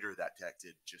creator of that deck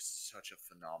did just such a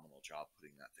phenomenal job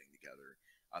putting that thing together.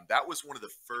 That was one of the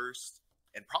first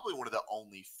and probably one of the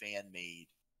only fan made,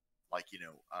 like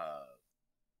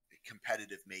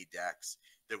competitive made decks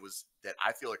that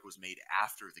I feel like was made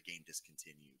after the game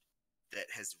discontinued. That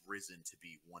has risen to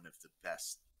be one of the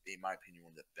best, in my opinion,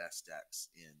 one of the best decks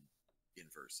in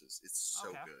Versus. It's so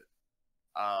Okay. good.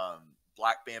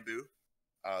 Black Bamboo,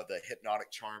 the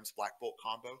Hypnotic Charms Black Bolt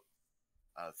combo,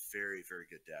 very very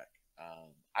good deck.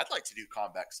 I'd like to do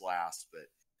Convex last, but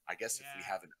I guess if we Yeah.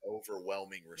 have an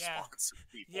overwhelming Yeah. response of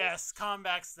people, Yes,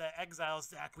 Combax the Exiles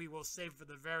deck we will save for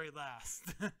the very last.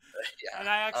 And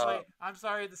yeah. I'm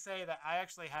sorry to say that I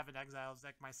actually have an Exiles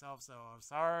deck myself, so I'm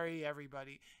sorry,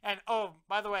 everybody. And oh,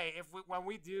 by the way, when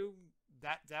we do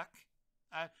that deck,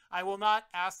 I will not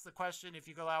ask the question if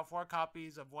you could allow 4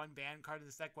 copies of one banned card in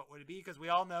this deck, what would it be? Because we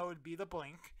all know it would be the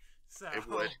Blink. So It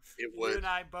would. It you would. and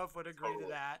I both would agree to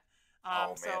Totally. that. Oh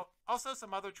man. So also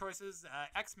some other choices.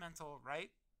 X Mental,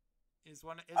 right? Is it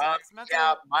Um. X Mental?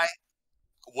 Yeah.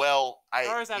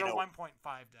 Or is that a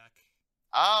 1.5 deck?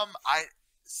 I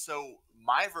so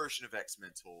my version of X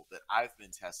Mental that I've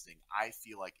been testing, I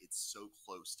feel like it's so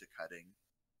close to cutting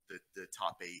the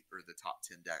top 8 or the top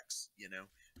 10 decks,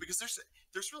 because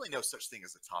there's really no such thing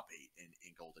as a top 8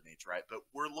 in Golden Age, right? But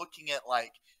we're looking at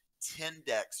like 10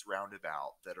 decks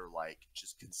roundabout that are like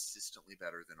just consistently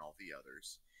better than all the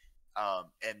others.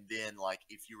 And then like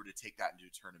if you were to take that into a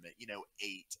tournament,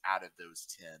 8 out of those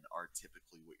 10 are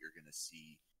typically what you're going to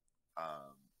see.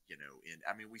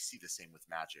 We see the same with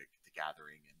Magic, the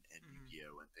Gathering, and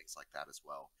Yu-Gi-Oh and things like that as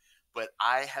well. But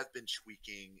I have been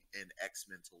tweaking an X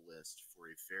Mental list for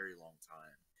a very long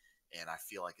time, and I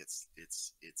feel like it's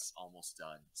almost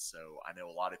done. So I know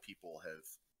a lot of people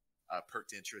have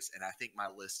perked interest, and I think my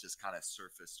list has kind of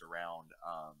surfaced around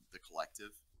the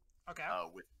collective. Okay.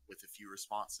 With a few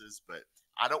responses, but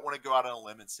I don't want to go out on a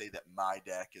limb and say that my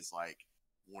deck is like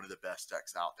one of the best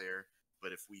decks out there.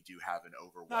 But if we do have an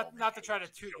overwhelming, Not to try to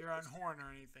toot your own horn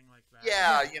or anything like that.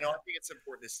 Yeah, I think it's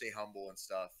important to stay humble and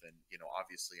stuff. And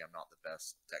obviously, I'm not the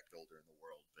best deck builder in the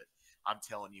world, but I'm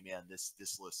telling you, man, this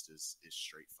list is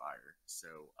straight fire.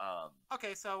 So,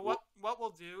 okay, so what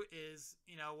we'll do is,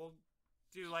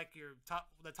 do like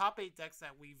the top 8 decks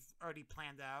that we've already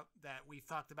planned out, that we've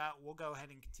talked about. We'll go ahead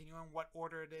and continue in what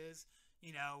order it is.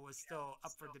 Was still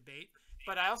up for debate.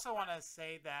 But I also want to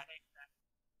say that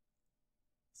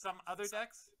some other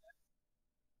decks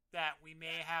that we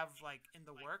may have like in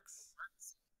the works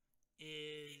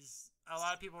is a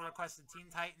lot of people requested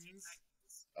Teen Titans.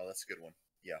 Oh, that's a good one.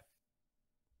 Yeah.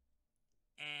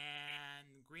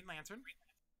 And Green Lantern.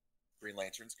 Green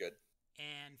Lantern's good.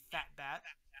 And Fat Bat.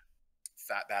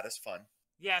 Fat Bat is fun.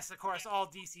 Yes, of course, all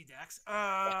DC decks.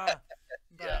 Yeah.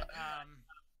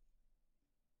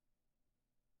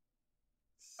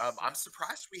 So, I'm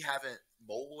surprised we haven't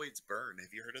Moloid's Burn.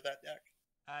 Have you heard of that deck?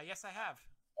 yes, I have.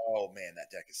 Oh man,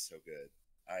 that deck is so good.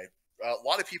 A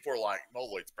lot of people are like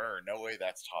Moloid's Burn. No way,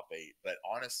 that's top 8. But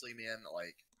honestly, man,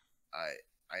 like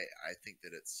I think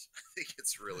that it's I think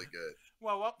it's really good.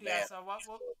 Well, yeah. So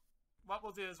what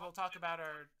we'll do is we'll talk about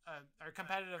our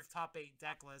competitive top 8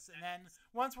 deck list, and then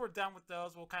once we're done with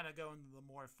those, we'll kind of go into the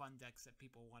more fun decks that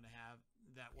people want to have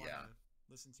that want to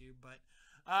listen to. But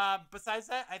besides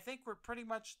that, I think we're pretty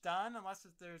much done. Unless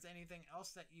if there's anything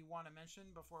else that you want to mention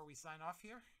before we sign off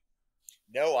here.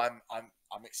 No,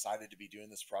 I'm excited to be doing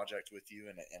this project with you,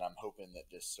 and I'm hoping that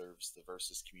this serves the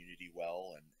Versus community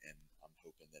well, and I'm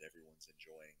hoping that everyone's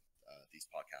enjoying these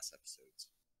podcast episodes.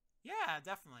 Yeah,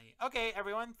 definitely. Okay,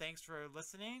 everyone, thanks for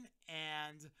listening,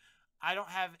 and I don't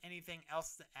have anything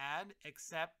else to add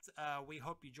except we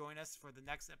hope you join us for the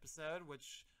next episode,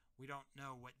 which we don't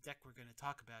know what deck we're going to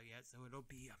talk about yet, so it'll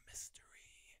be a mystery.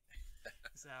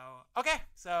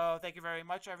 So thank you very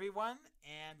much, everyone,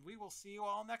 and we will see you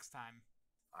all next time.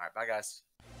 All right, bye, guys.